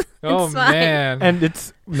works. Oh It's fine. man! And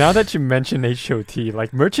it's now that you mention HOT,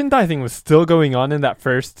 like merchandising was still going on in that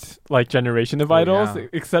first like generation of idols, yeah.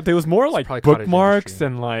 except it was more like probably cottage bookmarks industry.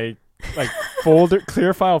 and like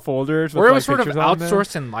clear file folders. Where with, it was like, sort of pictures on them.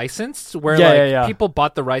 outsourced and licensed, where Yeah, like yeah, yeah. people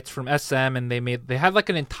bought the rights from SM and they had like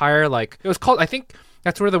an entire like it was called, I think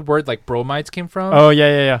that's where the word like bromides came from. Oh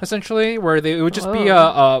yeah. Essentially, where it would just be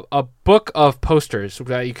a book of posters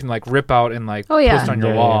that you can like rip out and like Oh, yeah. post on your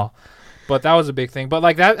Yeah, wall. But that was a big thing. But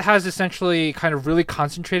like that has essentially kind of really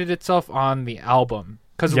concentrated itself on the album.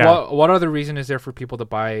 Because Yeah. what other reason is there for people to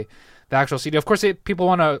buy the actual CD? Of course, people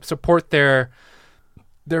want to support their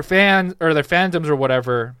fans or their fandoms or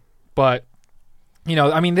whatever. But you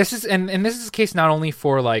know, I mean, this is and this is the case not only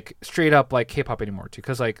for like straight up like K-pop anymore too,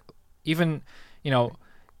 because like even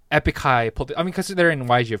Epic High pulled. I mean, because they're in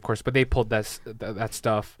YG, of course, but they pulled that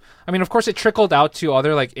stuff. I mean, of course, it trickled out to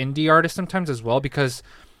other like indie artists sometimes as well, because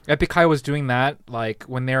Epic High was doing that like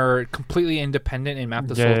when they're completely independent in Map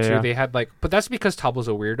the Soul too. They had like, but that's because Tablo's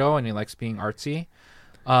a weirdo and he likes being artsy.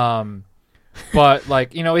 But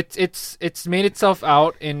like it's made itself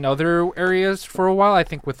out in other areas for a while. I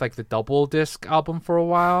think with like the double disc album for a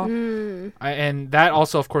while, and that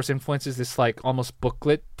also of course influences this like almost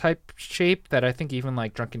booklet type shape that I think even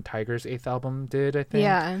like Drunken Tiger's 8th album did. I think.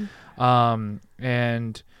 Yeah.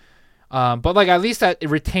 But like at least that it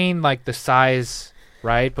retained like the size,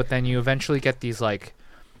 right? But then you eventually get these like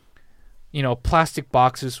plastic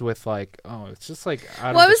boxes with like, it's just like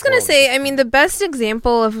out Well, of I was this gonna world. say, I mean, the best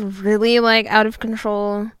example of really like out of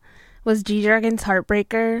control was G-Dragon's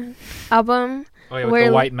Heartbreaker album. Oh yeah, with where,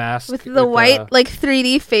 the white mask, with the white like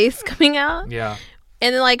 3D face coming out, yeah.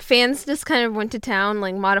 and then like fans just kind of went to town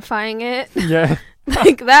like modifying it. Yeah.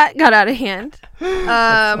 Like that got out of hand.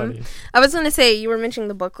 That's funny. I was gonna say, you were mentioning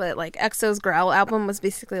the booklet. Like EXO's Growl album was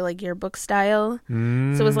basically like yearbook style, so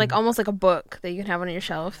it was like almost like a book that you can have on your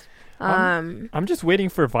shelf. I'm just waiting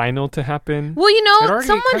for vinyl to happen. Well, It already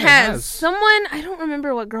someone kinda has. someone, I don't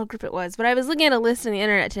remember what girl group it was, but I was looking at a list on the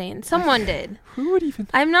internet today, and someone did. Who would even?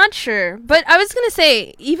 I'm not sure, but I was gonna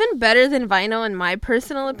say, even better than vinyl, in my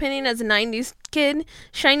personal opinion, as a '90s kid,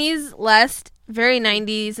 SHINee's last very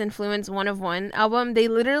 '90s influenced One of One album, they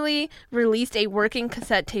literally released a working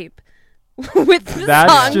cassette tape with the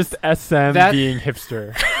That's songs. just SM That- being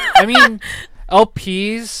hipster. I mean,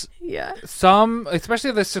 LPs. Yeah. Some,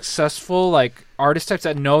 especially the successful like artist types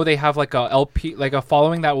that know they have like a LP, like a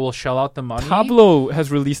following that will shell out the money. Tablo has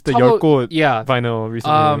released the Tablo- Yorko yeah. vinyl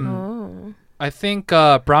recently. Oh. I think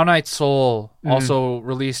Brown Eyed Soul Mm. also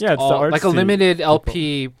released Yeah, it's the like a artsy limited people.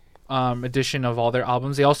 LP edition of all their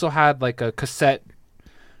albums. They also had like a cassette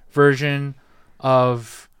version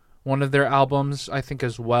of one of their albums, I think,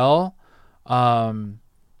 as well.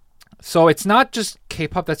 So it's not just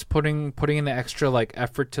K-pop that's putting in the extra like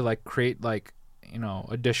effort to like create like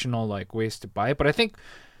additional like ways to buy it, but I think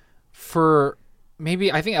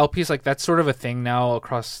I think LPs like that's sort of a thing now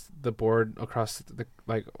across the board, across the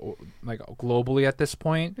like globally at this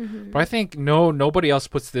point. Mm-hmm. But I think nobody else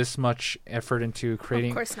puts this much effort into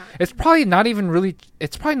creating. Of course not. It's probably not even really.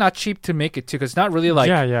 It's probably not cheap to make it too, because it's not really like.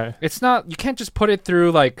 yeah. It's not. You can't just put it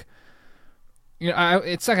through like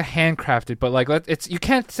it's like a handcrafted, but like it's you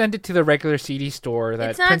can't send it to the regular CD store that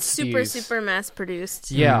it's not prints super these. super mass produced.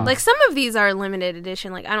 Yeah. Like some of these are limited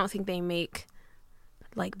edition. Like I don't think they make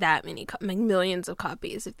like that many like millions of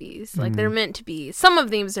copies of these. Like they're meant to be. Some of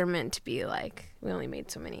these are meant to be like we only made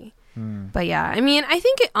so many. But yeah, I mean, I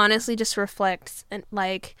think it honestly just reflects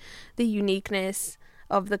like the uniqueness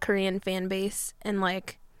of the Korean fan base, and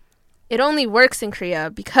like it only works in Korea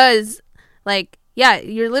because like yeah,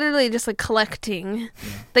 you're literally just like collecting.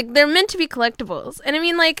 Like they're meant to be collectibles. And I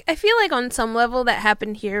mean, like I feel like on some level that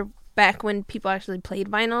happened here back when people actually played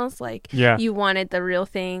vinyls. Like you wanted the real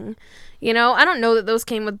thing. You know, I don't know that those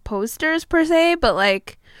came with posters per se, but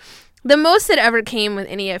like the most that ever came with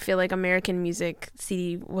any, I feel like, American music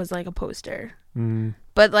CD was like a poster.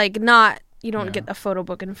 But like not, you don't get a photo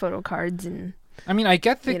book and photo cards and. I mean, I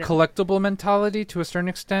get the collectible mentality to a certain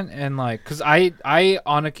extent, and like, cause I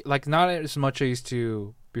on like not as much as I used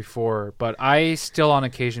to before, but I still on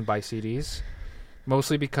occasion buy CDs,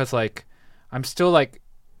 mostly because like I'm still like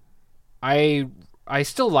I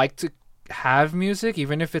still like to have music,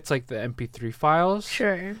 even if it's like the MP3 files.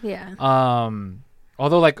 Sure. Yeah.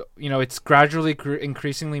 Although, like, you know, it's gradually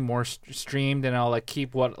increasingly more streamed, and I'll like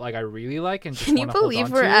keep what like I really like and just Can you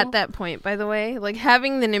believe we're at that point? By the way, like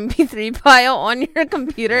having an MP3 file on your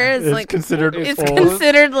computer is like considered. It's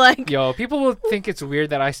considered like. Yo, people will think it's weird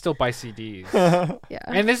that I still buy CDs. Yeah.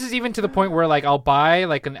 And this is even to the point where like I'll buy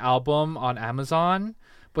like an album on Amazon,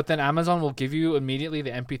 but then Amazon will give you immediately the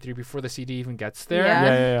MP3 before the CD even gets there.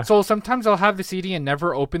 Yeah. So sometimes I'll have the CD and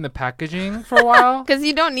never open the packaging for a while. Because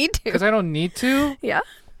you don't need to. Because I don't need to. Yeah.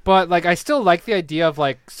 But like I still like the idea of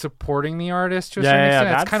like supporting the artist to a certain extent.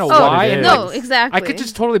 That's kind of why. why. And, no, like, exactly. I could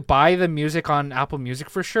just totally buy the music on Apple Music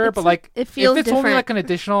for sure. But like it feels if it's different. only like an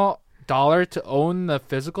additional $1 to own the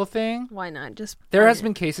physical thing, why not? Just there has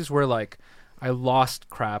been cases where like I lost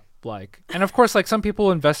crap, like, and of course like some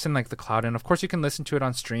people invest in like the cloud, and of course you can listen to it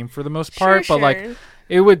on stream for the most part, but like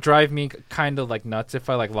it would drive me kind of like nuts if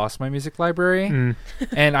I like lost my music library.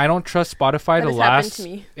 And I don't trust Spotify to last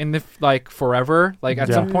in the like forever. Like at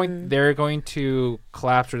some point they're going to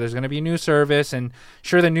collapse, or there's going to be a new service, and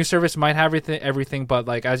sure the new service might have everything, but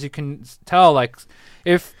like as you can tell, like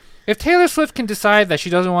if Taylor Swift can decide that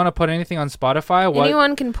she doesn't want to put anything on Spotify,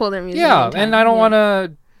 anyone can pull their music. Yeah, and I don't want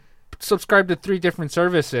to subscribe to 3 different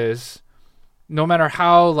services, no matter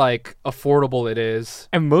how like affordable it is.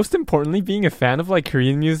 And most importantly, being a fan of like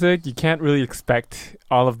Korean music, you can't really expect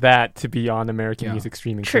all of that to be on American music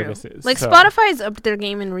streaming services. Like Spotify's upped their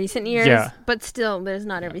game in recent years, but still there's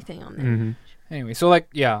not everything on there. Anyway, so like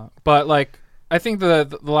but like I think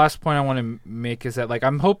the last point I want to make is that like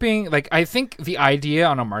I'm hoping, like I think the idea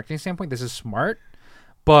on a marketing standpoint, this is smart,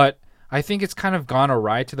 but I think it's kind of gone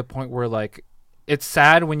awry to the point where like it's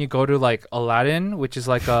sad when you go to like Aladdin, which is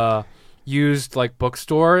like a used like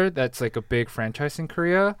bookstore that's like a big franchise in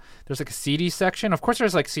Korea. There's like a CD section. Of course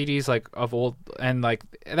there's like CDs like of old, and like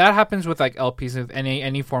that happens with like LPs of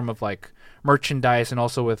any form of like merchandise, and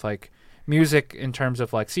also with like music in terms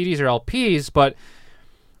of like CDs or LPs. But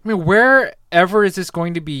I mean, wherever is this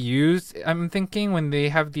going to be used? I'm thinking when they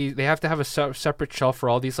have to have a separate shelf for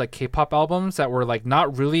all these like K-pop albums that were like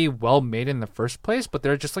not really well made in the first place, but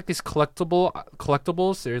they're just like these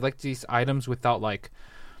collectibles. They're like these items without like,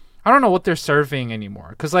 I don't know what they're serving anymore.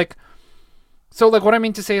 Because like, so like what I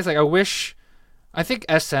mean to say is like I think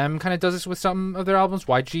SM kind of does this with some of their albums.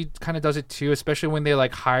 YG kind of does it too, especially when they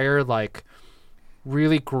like hire like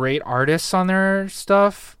really great artists on their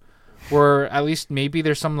stuff, where at least maybe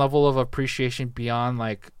there's some level of appreciation beyond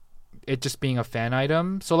like it just being a fan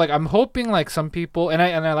item. So like I'm hoping like some people, and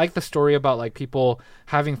I like the story about like people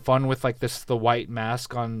having fun with like the white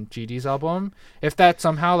mask on GD's album. If that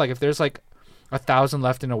somehow like if there's like 1,000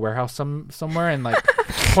 left in a warehouse somewhere, and like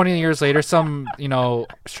 20 years later some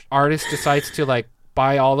artist decides to like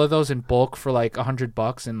buy all of those in bulk for like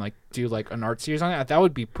 $100 and like do like an art series on it, that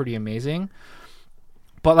would be pretty amazing.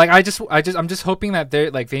 But like I'm just hoping that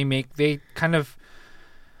they kind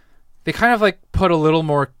of like put a little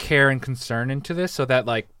more care and concern into this, so that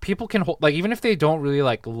like people can like, even if they don't really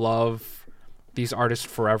like love these artists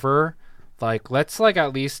forever, like let's like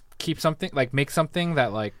at least keep something, like make something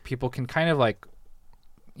that like people can kind of like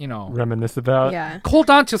reminisce about, hold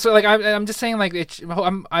on to. So like I'm just saying like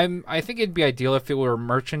I think it'd be ideal if it were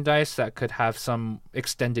merchandise that could have some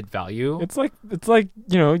extended value. It's like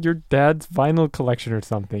your dad's vinyl collection or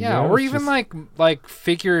something. Or even like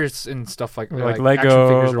figures and stuff like Lego, action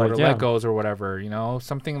figures or like, Legos or whatever.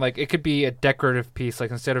 Something like it could be a decorative piece. Like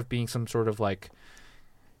instead of being some sort of like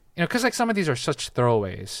because like some of these are such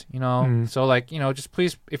throwaways, So like, just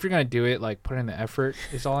please, if you're gonna do it, like put in the effort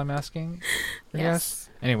is all I'm asking. I guess.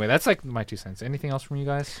 Anyway, that's like my 2 cents. Anything else from you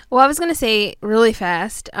guys? Well, I was gonna say really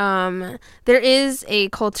fast. There is a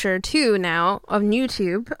culture too now of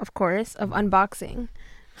YouTube, of course, of unboxing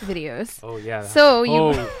videos. Oh yeah. So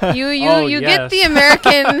you get the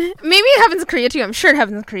American. Maybe it happens in Korea too. I'm sure it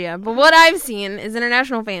happens in Korea. But what I've seen is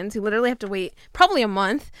international fans who literally have to wait probably a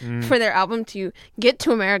month for their album to get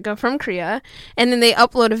to America from Korea, and then they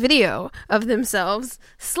upload a video of themselves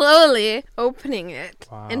slowly opening it,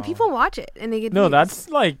 and people watch it and they get. No, views. that's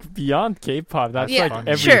like beyond K-pop. That's like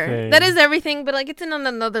everything. Sure, that is everything, but like it's in on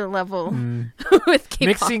another level with K-pop.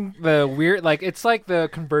 Mixing the weird, like it's like the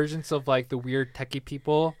convergence of like the weird techie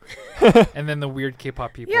people. And then the weird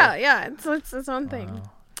K-pop people. Yeah, it's its own thing.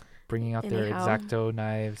 Bringing out their X-Acto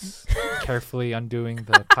knives, carefully undoing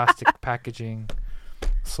the plastic packaging,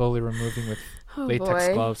 slowly removing with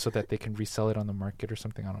latex gloves so that they can resell it on the market or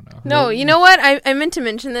something. I don't know. No, you know what? I meant to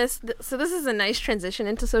mention this. So this is a nice transition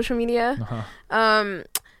into social media.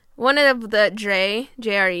 One of the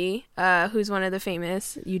JRE, who's one of the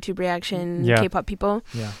famous YouTube reaction K-pop people.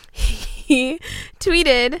 Yeah. He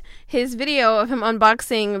tweeted his video of him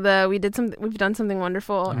unboxing the We've Done Something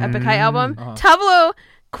Wonderful Epic High album. Tableau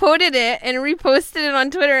quoted it and reposted it on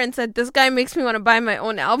Twitter and said, "This guy makes me want to buy my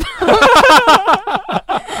own album."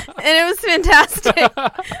 And it was fantastic.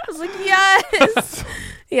 I was like, yes.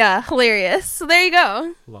 Yeah, hilarious. So there you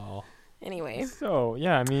go. Lol. Anyway. So,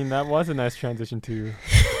 yeah, I mean, that was a nice transition to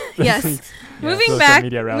yes. Moving back,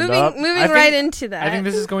 moving right into that. I think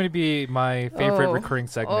this is going to be my favorite recurring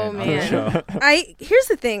segment on the show. Here's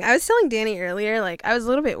the thing. I was telling Danny earlier, like, I was a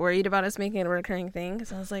little bit worried about us making it a recurring thing.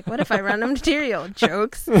 Because I was like, what if I run out of material?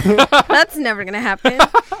 Jokes. That's never going to happen.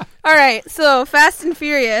 All right. So, Fast and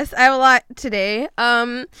Furious. I have a lot today.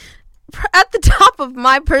 At the top of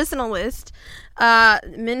my personal list,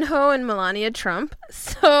 Minho and Melania Trump.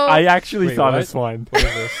 So I actually saw this one. What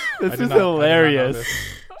is this? This is hilarious.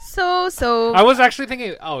 So I was actually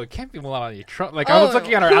thinking, it can't be Melania Trump. Like I was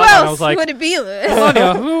looking at her who outline, else I was like, would it be, Lewis?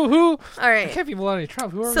 Melania, who? All right. It can't be Melania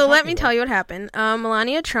Trump. Who are so let me tell you what happened.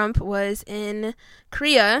 Melania Trump was in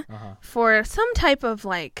Korea for some type of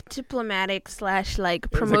like diplomatic / like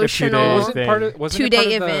promotional like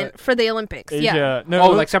 2-day event for the Olympics. Asia. Yeah. No,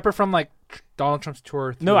 like separate from like Donald Trump's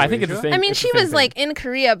tour. No, I think it's the same. I mean, she was like in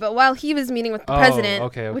Korea, but while he was meeting with the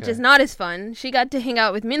president, which is not as fun, she got to hang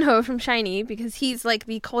out with Minho from SHINee because he's like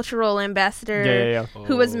the cultural ambassador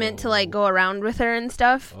who was meant to like go around with her and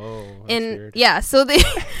stuff. Oh, that's and weird. Yeah, so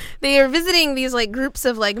they are visiting these like groups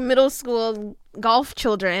of like middle school golf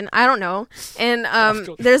children, I don't know, and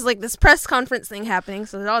there's like this press conference thing happening,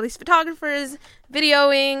 so there's all these photographers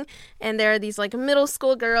videoing, and there are these like middle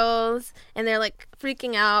school girls, and they're like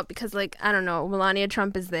freaking out because like I don't know, Melania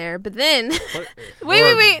Trump is there, but then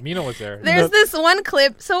wait, Mina was there. There's this one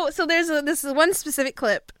clip, so there's this one specific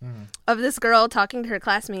clip of this girl talking to her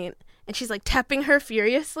classmate. And she's like tapping her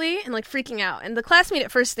furiously and like freaking out. And the classmate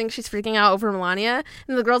at first thinks she's freaking out over Melania.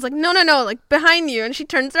 And the girl's like, no, like behind you. And she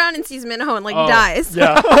turns around and sees Minho and like dies.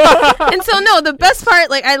 Yeah. And so the best part,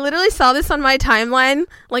 like I literally saw this on my timeline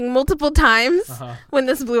like multiple times when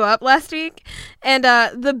this blew up last week. And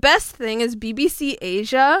the best thing is BBC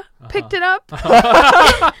Asia picked it up.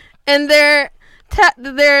 And the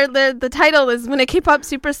title is "When a K-pop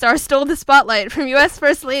Superstar Stole the Spotlight from U.S.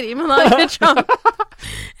 First Lady Melania Trump."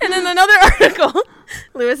 And then another article,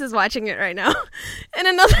 Lewis is watching it right now. And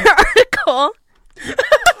another article,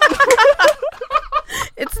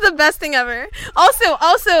 it's the best thing ever. Also,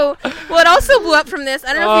 what also blew up from this,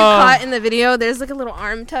 I don't know if you caught in the video, there's like a little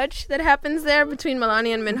arm touch that happens there between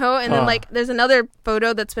Melania and Minho, and then like there's another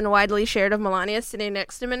photo that's been widely shared of Melania sitting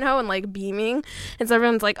next to Minho and like beaming, and so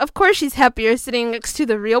everyone's like, of course she's happier sitting next to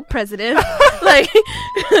the real president. Like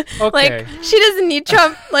she doesn't need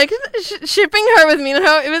Trump like shipping her with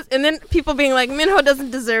Minho. And then people being like, Minho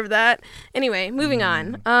doesn't deserve that. Anyway, moving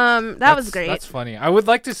on. That was great. That's funny. I would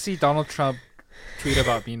like to see Donald Trump tweet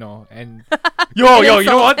about Minho and yo, you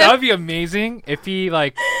know what? That would be amazing if he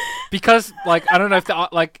like, because like I don't know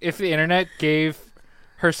if the internet gave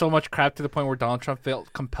her so much crap to the point where Donald Trump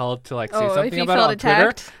felt compelled to like say something about it on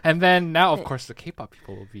Twitter, and then now of course the K-pop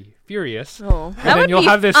people will be furious. And then you'll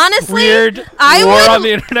have this weird war on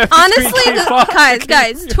the internet. Honestly,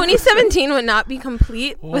 guys, 2017 would not be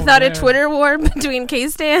complete without a Twitter war between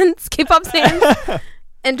K-stans, K-pop stans.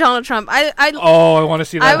 And Donald Trump. I want to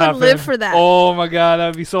see that happen. I would live for that. Oh my god, that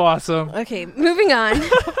would be so awesome. Okay, moving on.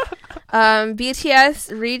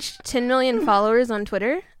 BTS reached 10 million followers on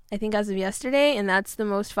Twitter, I think as of yesterday, and that's the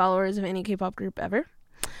most followers of any K-pop group ever.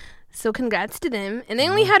 So congrats to them. And they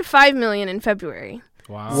only had 5 million in February.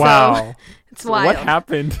 Wow. Wow. It's wild. What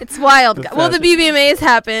happened? It's wild. The Well, the BBMAs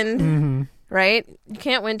happened, Mm-hmm. right? You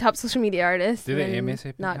can't win top social media artist. Did the and AMAs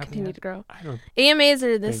happen not yet? continue to grow? I don't AMAs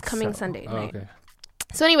are this think coming so. Sunday Oh, night. okay.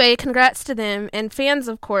 So anyway, congrats to them and fans,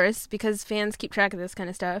 of course, because fans keep track of this kind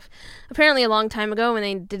of stuff. Apparently, a long time ago, when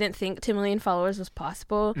they didn't think 2 million followers was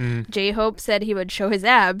possible, J-Hope said he would show his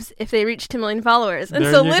abs if they reached 2 million followers. And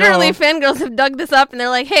There so you literally, go. fangirls have dug this up, and they're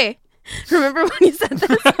like, "Hey, remember when you said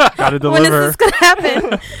this? Gotta When is deliver. this gonna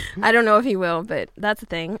happen?" I don't know if he will, but that's the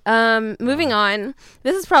thing. Moving on.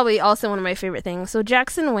 This is probably also one of my favorite things. So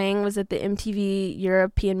Jackson Wang was at the MTV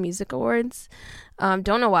European Music Awards.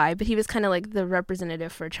 Don't know why, but he was kind of like the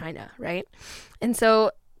representative for China, right? And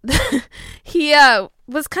so he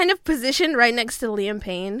was kind of positioned right next to Liam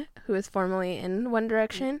Payne, who was formerly in One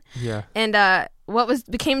Direction. Yeah. And what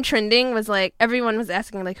became trending was like everyone was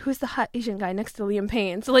asking like, who's the hot Asian guy next to Liam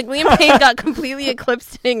Payne? So like Liam Payne got completely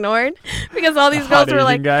eclipsed and ignored because all these girls were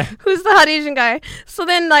like, guy. who's the hot Asian guy? So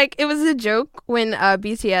then like it was a joke when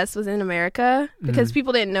BTS was in America because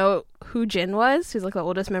people didn't know who Jin was, who's like the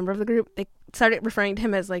oldest member of the group. They started referring to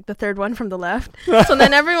him as like the third one from the left. So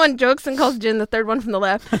then everyone jokes and calls Jin the third one from the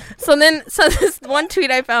left. So this one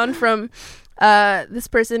tweet I found from this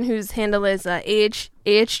person whose handle is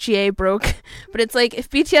AHGA broke, but it's like if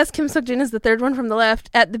BTS Kim Seokjin is the third one from the left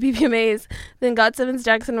at the BBMAs, then GOT7's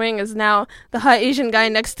Jackson Wang is now the hot Asian guy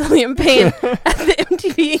next to Liam Payne at the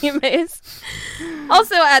MTV EMAs.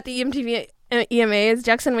 Also at the MTV EMAs,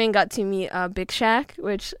 Jackson Wang got to meet Big Shaq,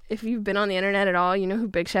 which if you've been on the internet at all, you know who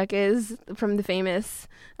Big Shaq is from the famous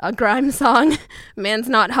grime song "Man's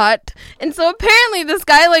Not Hot." And so apparently this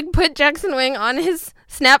guy like put Jackson Wang on his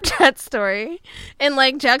Snapchat story, and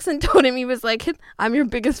like Jackson told him, he was like, "I'm your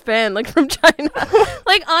biggest fan," like from China.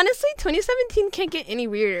 Like honestly, 2017 can't get any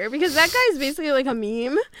weirder because that guy is basically like a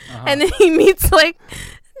meme, and then he meets like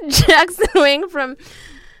Jackson Wang from.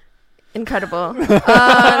 Incredible.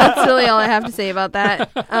 That's really all I have to say about that.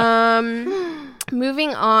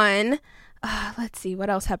 Moving on. Let's see what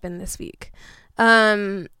else happened this week.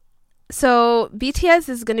 So BTS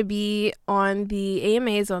is going to be on the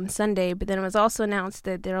AMAs on Sunday, but then it was also announced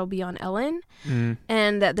that they'll be on Ellen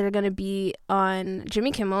and that they're going to be on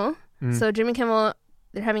Jimmy Kimmel. So Jimmy Kimmel,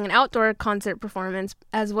 they're having an outdoor concert performance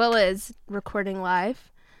as well as recording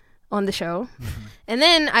live on the show. And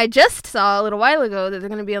then I just saw a little while ago that they're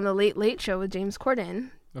going to be on the Late Late Show with James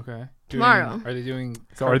Corden. Okay. Tomorrow. Are they doing?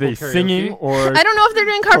 So are they karaoke? singing or I don't know if they're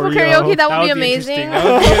doing carpool Choreo. karaoke. That would be interesting. amazing. That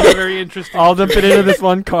would be very interesting. all dump it into this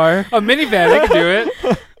one car? A minivan, they could do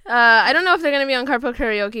it. I don't know if they're going to be on carpool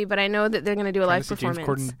karaoke, but I know that they're going to do a live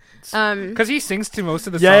performance. Because he sings to most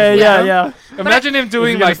of the Yeah, songs. yeah. Imagine him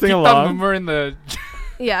doing gonna like sing Keep along? the Mummer in the.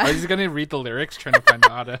 Yeah. He's gonna read the lyrics, trying to find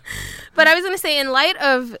out how to. But I was going to say, in light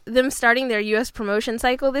of them starting their U.S. promotion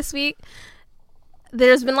cycle this week,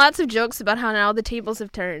 there's been lots of jokes about how now the tables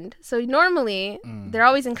have turned. So normally, they're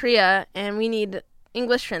always in Korea, and we need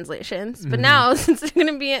English translations. But now, since they're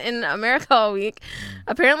going to be in America all week,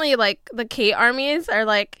 apparently, like, the K-armies are,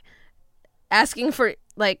 like, asking for,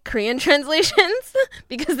 like, Korean translations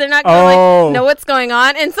because they're not going to, like, know what's going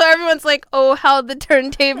on. And so everyone's like, oh, how the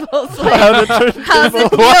turntables, like, how's it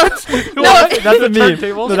feel? No, That's a meme.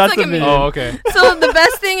 turntables? No, that's It's like a a meme. meme. Oh, okay. So the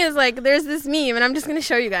best thing is like there's this meme and I'm just gonna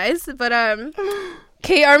show you guys, but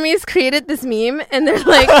K-armies created this meme and they're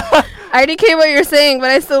like, I already care what you're saying, but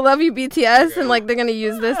I still love you, BTS, and like they're gonna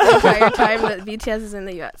use this the entire time that BTS is in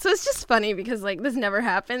the US. So it's just funny because like this never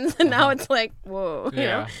happens and now it's like, whoa, you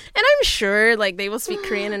know. And I'm sure like they will speak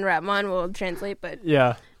Korean and Rapmon will translate, but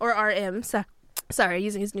Yeah. or RM. Sorry,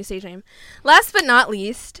 using his new stage name. Last but not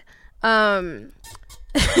least,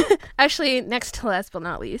 actually, next to last but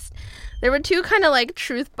not least, there were two kind of like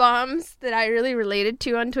truth bombs that I really related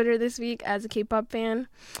to on Twitter this week as a K-pop fan.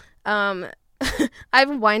 I've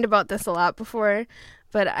whined about this a lot before,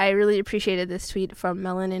 but I really appreciated this tweet from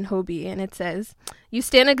Melon and Hobie, and it says, "You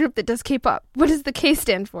stand a group that does K-pop. What does the K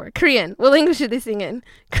stand for? Korean. What language do they sing in?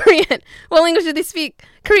 Korean. What language do they speak?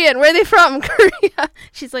 Korean. Where are they from? Korea."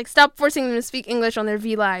 She's like, "Stop forcing them to speak English on their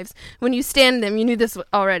V lives. When you stand them, you knew this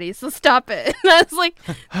already, so stop it." And I was like,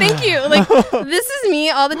 thank you. Like, this is me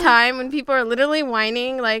all the time when people are literally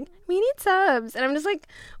whining, like, we need subs. And I'm just like,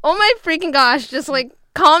 oh my freaking gosh, just like,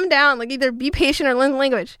 calm down. Like, either be patient or learn the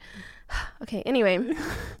language. Okay, anyway,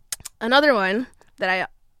 another one that I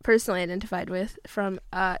personally identified with from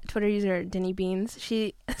Twitter user Denny Beans.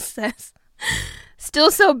 She says,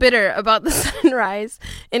 "Still so bitter about the sudden rise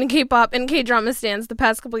in K-pop and K-drama stands the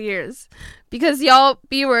past couple years. Because y'all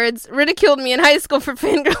B-words ridiculed me in high school for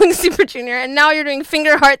fangirling Super Junior, and now you're doing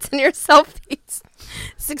finger hearts in your selfies."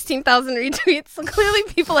 16,000 retweets. So clearly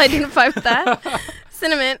people identify with that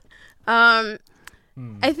sentiment.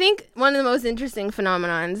 I think one of the most interesting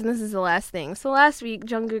phenomenons, and this is the last thing. So last week,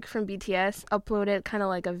 Jungkook from BTS uploaded kind of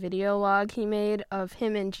like a video log he made of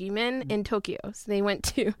him and Jimin in Tokyo. So they went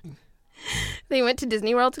to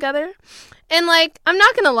Disney World together. And like, I'm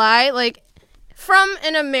not gonna lie, like from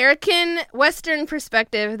an American Western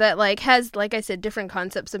perspective that like has, like I said, different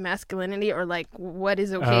concepts of masculinity or like what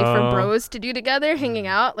is okay for bros to do together, hanging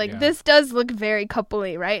out. Like this does look very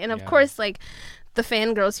coupley, right? And of course, like the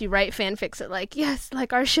fangirls who write fanfics are like, yes,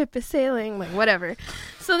 like our ship is sailing, like whatever.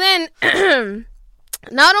 So then,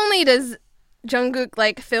 not only does Jungkook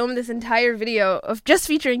like film this entire video of just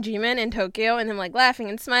featuring Jimin in Tokyo and him like laughing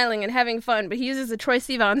and smiling and having fun, but he uses a Troye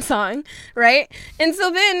Sivan song, right? And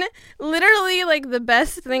so then, literally, like the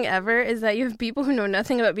best thing ever is that you have people who know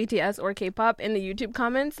nothing about BTS or K-pop in the YouTube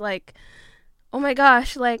comments like, oh my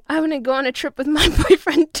gosh, like, I want to go on a trip with my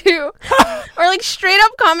boyfriend too. Or like straight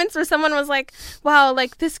up comments where someone was like, wow,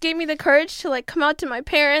 like this gave me the courage to like come out to my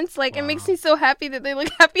parents. Like it makes me so happy that they look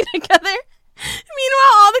happy together.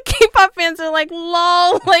 Meanwhile, all the K-pop fans are like,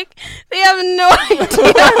 lol, like they have no idea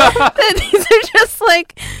that these are just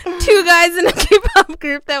like two guys in a K-pop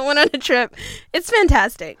group that went on a trip. It's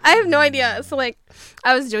fantastic. I have no idea. So like,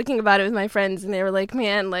 I was joking about it with my friends, and they were like,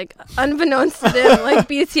 man, like unbeknownst to them, like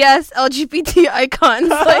BTS LGBT icons,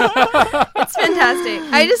 like it's fantastic.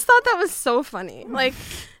 I just thought that was so funny. Like,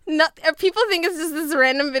 people think it's just this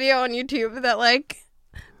random video on YouTube that like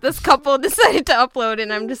this couple decided to upload,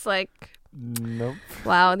 and I'm just like, nope.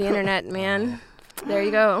 Wow, the internet, man. There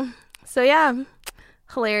you go. So yeah,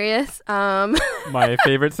 hilarious. My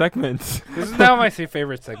favorite segment. This is now my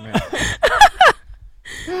favorite segment.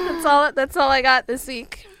 That's all I got this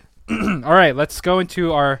week. All right, let's go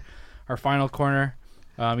into our final corner.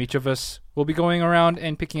 Each of us will be going around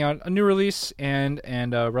and picking out a new release and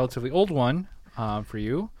a relatively old one for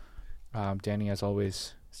you. Danny, as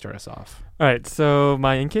always, start us off. All right, so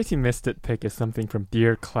my In Case You Missed It pick is something from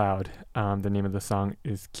Dear Cloud. The name of the song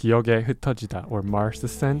is 기억에 흩어지다, or Mars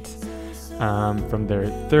Descent, from their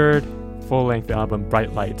third full-length album,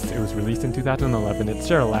 Bright Lights. It was released in 2011. It's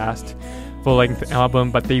their last full-length album,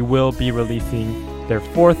 but they will be releasing their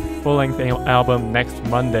fourth full-length album next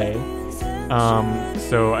Monday.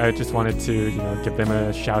 So I just wanted to, give them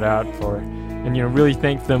a shout-out and really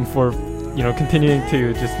thank them for continuing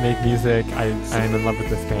to just make music. I'm in love with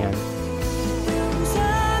this band.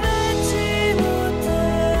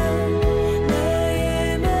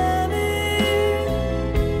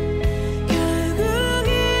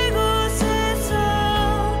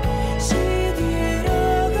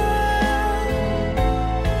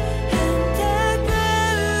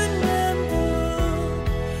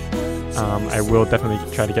 I will definitely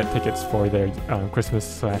try to get tickets for their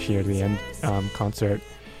Christmas/Year to the End concert.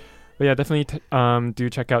 But yeah, definitely do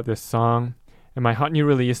check out this song. And my hot new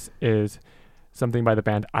release is something by the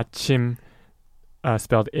band 아침,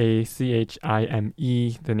 spelled ACHIME.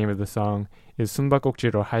 The name of the song is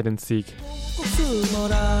숨바꼭질, Hide and Seek.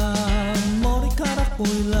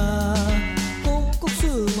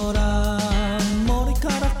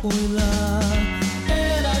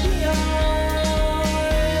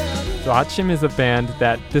 So 아침 is a band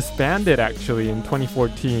that disbanded actually in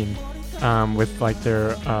 2014. With like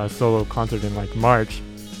their solo concert in like March,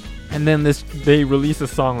 and then they released a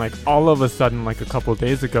song like all of a sudden like a couple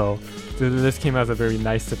days ago. So this came as a very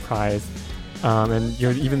nice surprise, and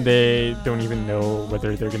even they don't even know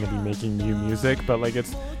whether they're going to be making new music. But like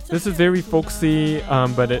this is very folksy,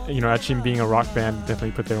 but Achim being a rock band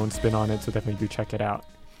definitely put their own spin on it. So definitely do check it out.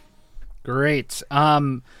 Great.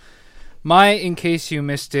 My In Case You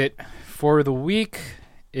Missed It for the week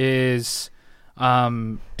is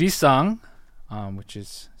Disang, which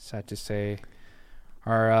is sad to say,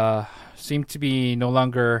 seem to be no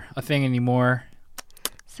longer a thing anymore.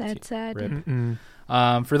 Sad.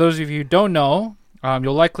 For those of you who don't know,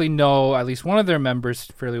 you'll likely know at least one of their members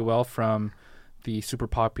fairly well from the super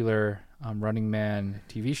popular Running Man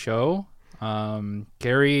TV show.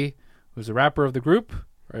 Gary was a rapper of the group,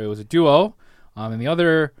 or it was a duo, and the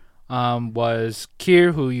other was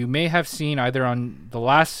Kier, who you may have seen either on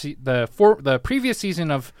the previous season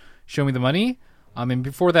of Show Me the Money, and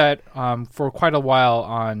before that for quite a while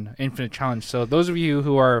on Infinite Challenge. So those of you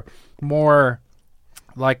who are more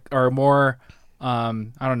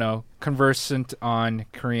conversant on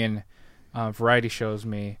Korean variety shows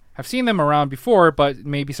may have seen them around before, but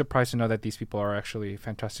may be surprised to know that these people are actually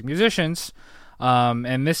fantastic musicians.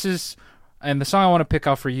 And the song I want to pick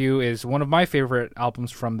out for you is one of my favorite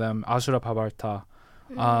albums from them, Asura Pabarta.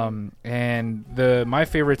 And my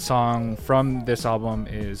favorite song from this album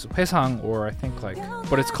is 회상, or I think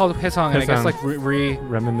but it's called 회상, and I guess like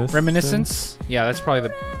reminiscence. Yeah, that's probably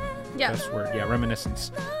Yeah. best word. Yeah,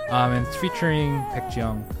 reminiscence. And it's featuring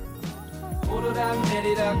백지영. 오르락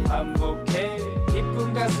내리락 반복해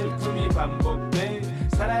기쁨과 슬픔이 반복돼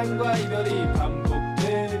사랑과 이별이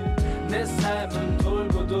반복돼 내 삶은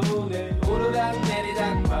돌고 도네 오르락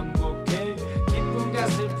내리락 반복해 기쁨과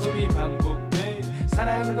슬픔이 반복돼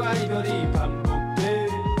사랑과 이별이 반복돼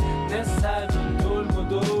내 삶은 돌고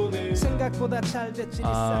도네 생각보다 잘 됐지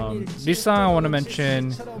This song I want to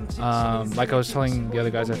mention, like I was telling the other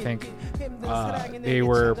guys, I think they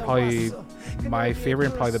were probably my favorite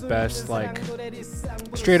and probably the best, like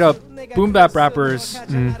straight up boom bap rappers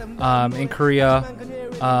in Korea.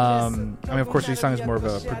 I mean, of course, Lee Sang is more of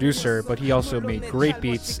a producer, but he also made great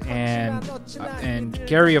beats. And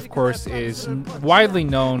Gary, of course, is widely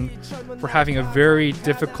known for having a very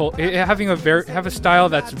difficult, have a style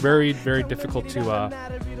that's very, very difficult to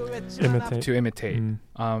imitate.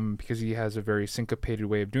 Because he has a very syncopated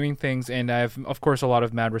way of doing things. And I have, of course, a lot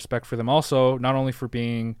of mad respect for them also, not only for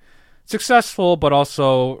being successful, but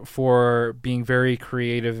also for being very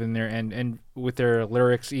creative in their and with their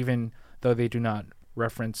lyrics, even though they do not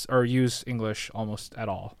reference or use English almost at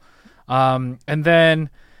all. And then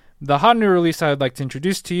the hot new release I would like to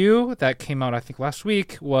introduce to you that came out I think last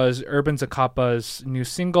week was Urban Zaccapa's new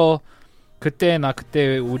single 그때 나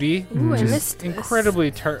그때 우리, which is incredibly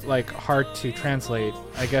hard to translate.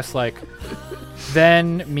 I guess like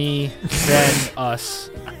then me, then us.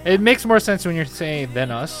 It makes more sense when you're saying then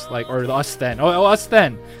us, like, or us then. Oh, us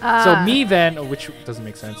then. So me then, which doesn't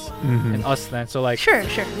make sense, and us then. So like, sure,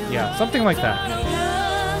 yeah, something like that.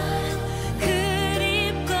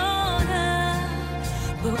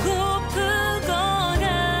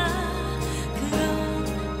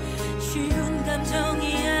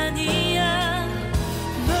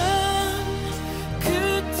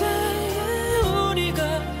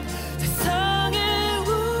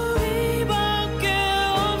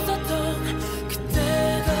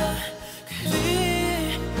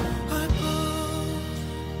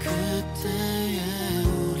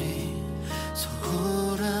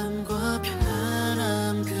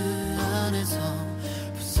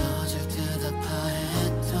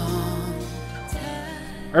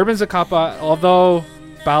 Urban Zacapa, although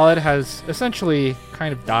ballad has essentially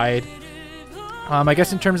kind of died, I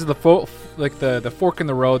guess in terms of the fork in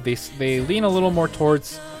the road, they lean a little more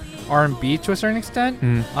towards R&B to a certain extent.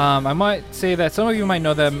 I might say that some of you might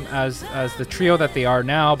know them as the trio that they are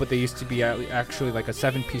now, but they used to be actually like a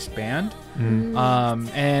 7-piece band.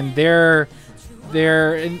 And their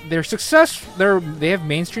success, they have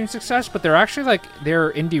mainstream success, but they're actually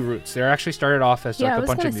they're indie roots. They're actually started off as a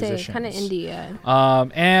bunch of musicians. Kind of indie, yeah.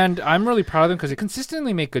 And I'm really proud of them because they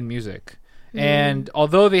consistently make good music. And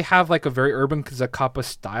although they have like a very Urban Zacapa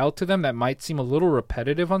style to them that might seem a little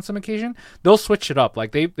repetitive on some occasion, they'll switch it up.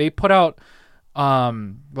 Like they put out I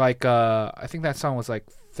think that song was like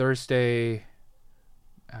Thursday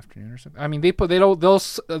afternoon or something. I mean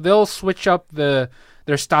they'll switch up their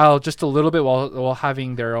style just a little bit while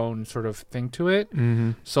having their own sort of thing to it.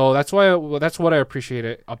 So that's what I appreciate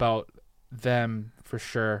it about them for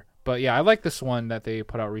sure. But yeah, I like this one that they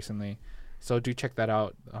put out recently. So do check that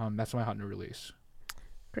out. That's my hot new release.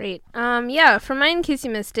 Great. Yeah, for mine, in case you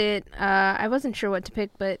missed it, I wasn't sure what to pick,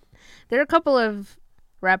 but there are a couple of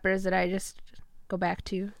rappers that I just go back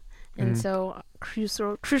to. And so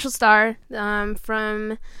Crucial Star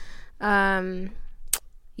from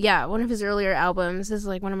one of his earlier albums is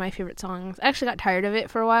like one of my favorite songs. I actually got tired of it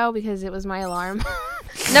for a while because it was my alarm.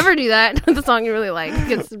 Never do that with a song you really like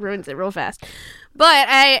because it ruins it real fast. But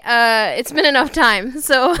it's been enough time.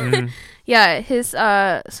 So yeah, his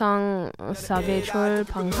song 사계절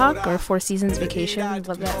방학 or 4 Seasons Vacation. I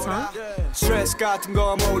love that song. 스트레스 같은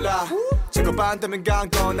거 몰라 저거 반대면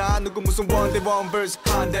강거나 누구 무슨 원대원 verse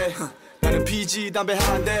한대 나는 피지 담배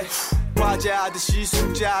한대 과제하듯이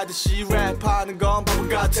숙제하듯이 랩하는 건 바보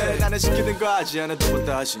같아 나는 시키는 거 하지 않아도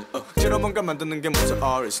다시 새로 뭔가 만드는 게 무슨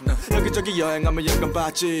artist 나 여기저기 여행하면 영감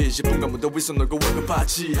받지 10분간 무더 위서 놀고 월급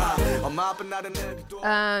받지 엄마 아빠 나를 내비둬.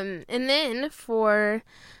 And then for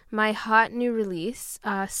my hot new release,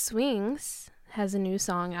 Swings has a new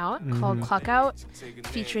song out called Clock Out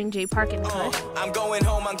featuring J Park and Cut. I'm going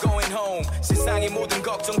home 세상의 모든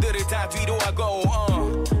걱정들을 다 뒤로 하고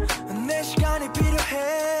내 시간이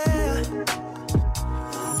필요해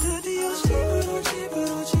드디어 집으로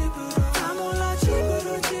다 몰라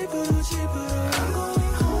집으로 I'm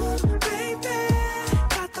going home baby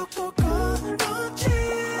카톡도 걸었지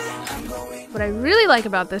What I really like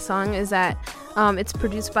about this song is that it's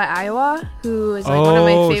produced by Iowa, who is like one of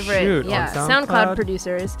my favorite SoundCloud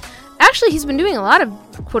producers. Actually, he's been doing a lot of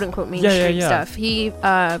quote-unquote mainstream stuff. He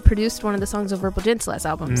produced one of the songs of Verbal Gent's last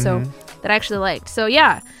album, so that I actually liked. So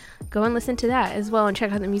yeah, go and listen to that as well and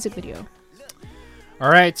check out the music video. All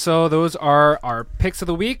right, so those are our picks of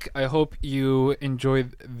the week. I hope you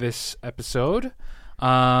enjoyed this episode.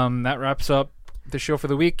 That wraps up the show for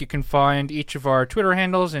the week. You can find each of our Twitter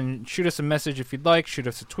handles and shoot us a message if you'd like. Shoot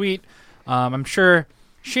us a tweet. I'm sure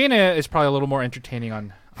Shayna is probably a little more entertaining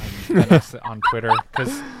on us on Twitter,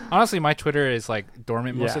 because honestly, my Twitter is like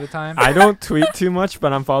dormant most of the time. I don't tweet too much,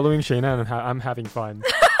 but I'm following Shayna and I'm having fun.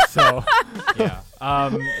 So yeah.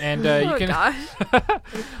 And you can, gosh.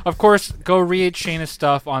 of course, go read Shayna's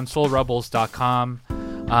stuff on soulrebels.com,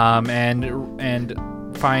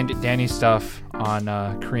 and find Danny's stuff on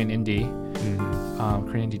Korean Indie,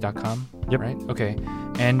 koreanindie.com. Yep. Right. Okay.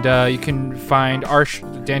 And you can find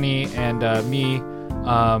Danny and me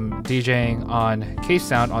DJing on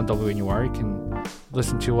K-Sound on WNUR. You can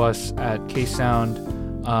listen to us at K-Sound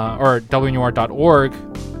or WNUR.org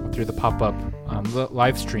through the pop-up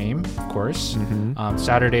live stream, of course.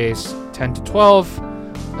 Saturdays 10 to 12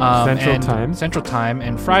 Central Time,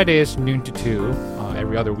 and Fridays noon to 2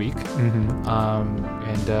 every other week.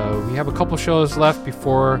 And we have a couple shows left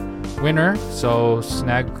before winter, so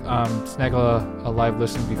snag a live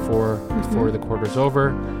listen before the quarter's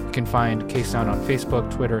over. You can find K-Sound on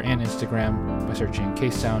Facebook, Twitter, and Instagram by searching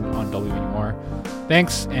K-Sound on WNUR.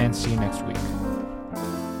 Thanks, and see you next week.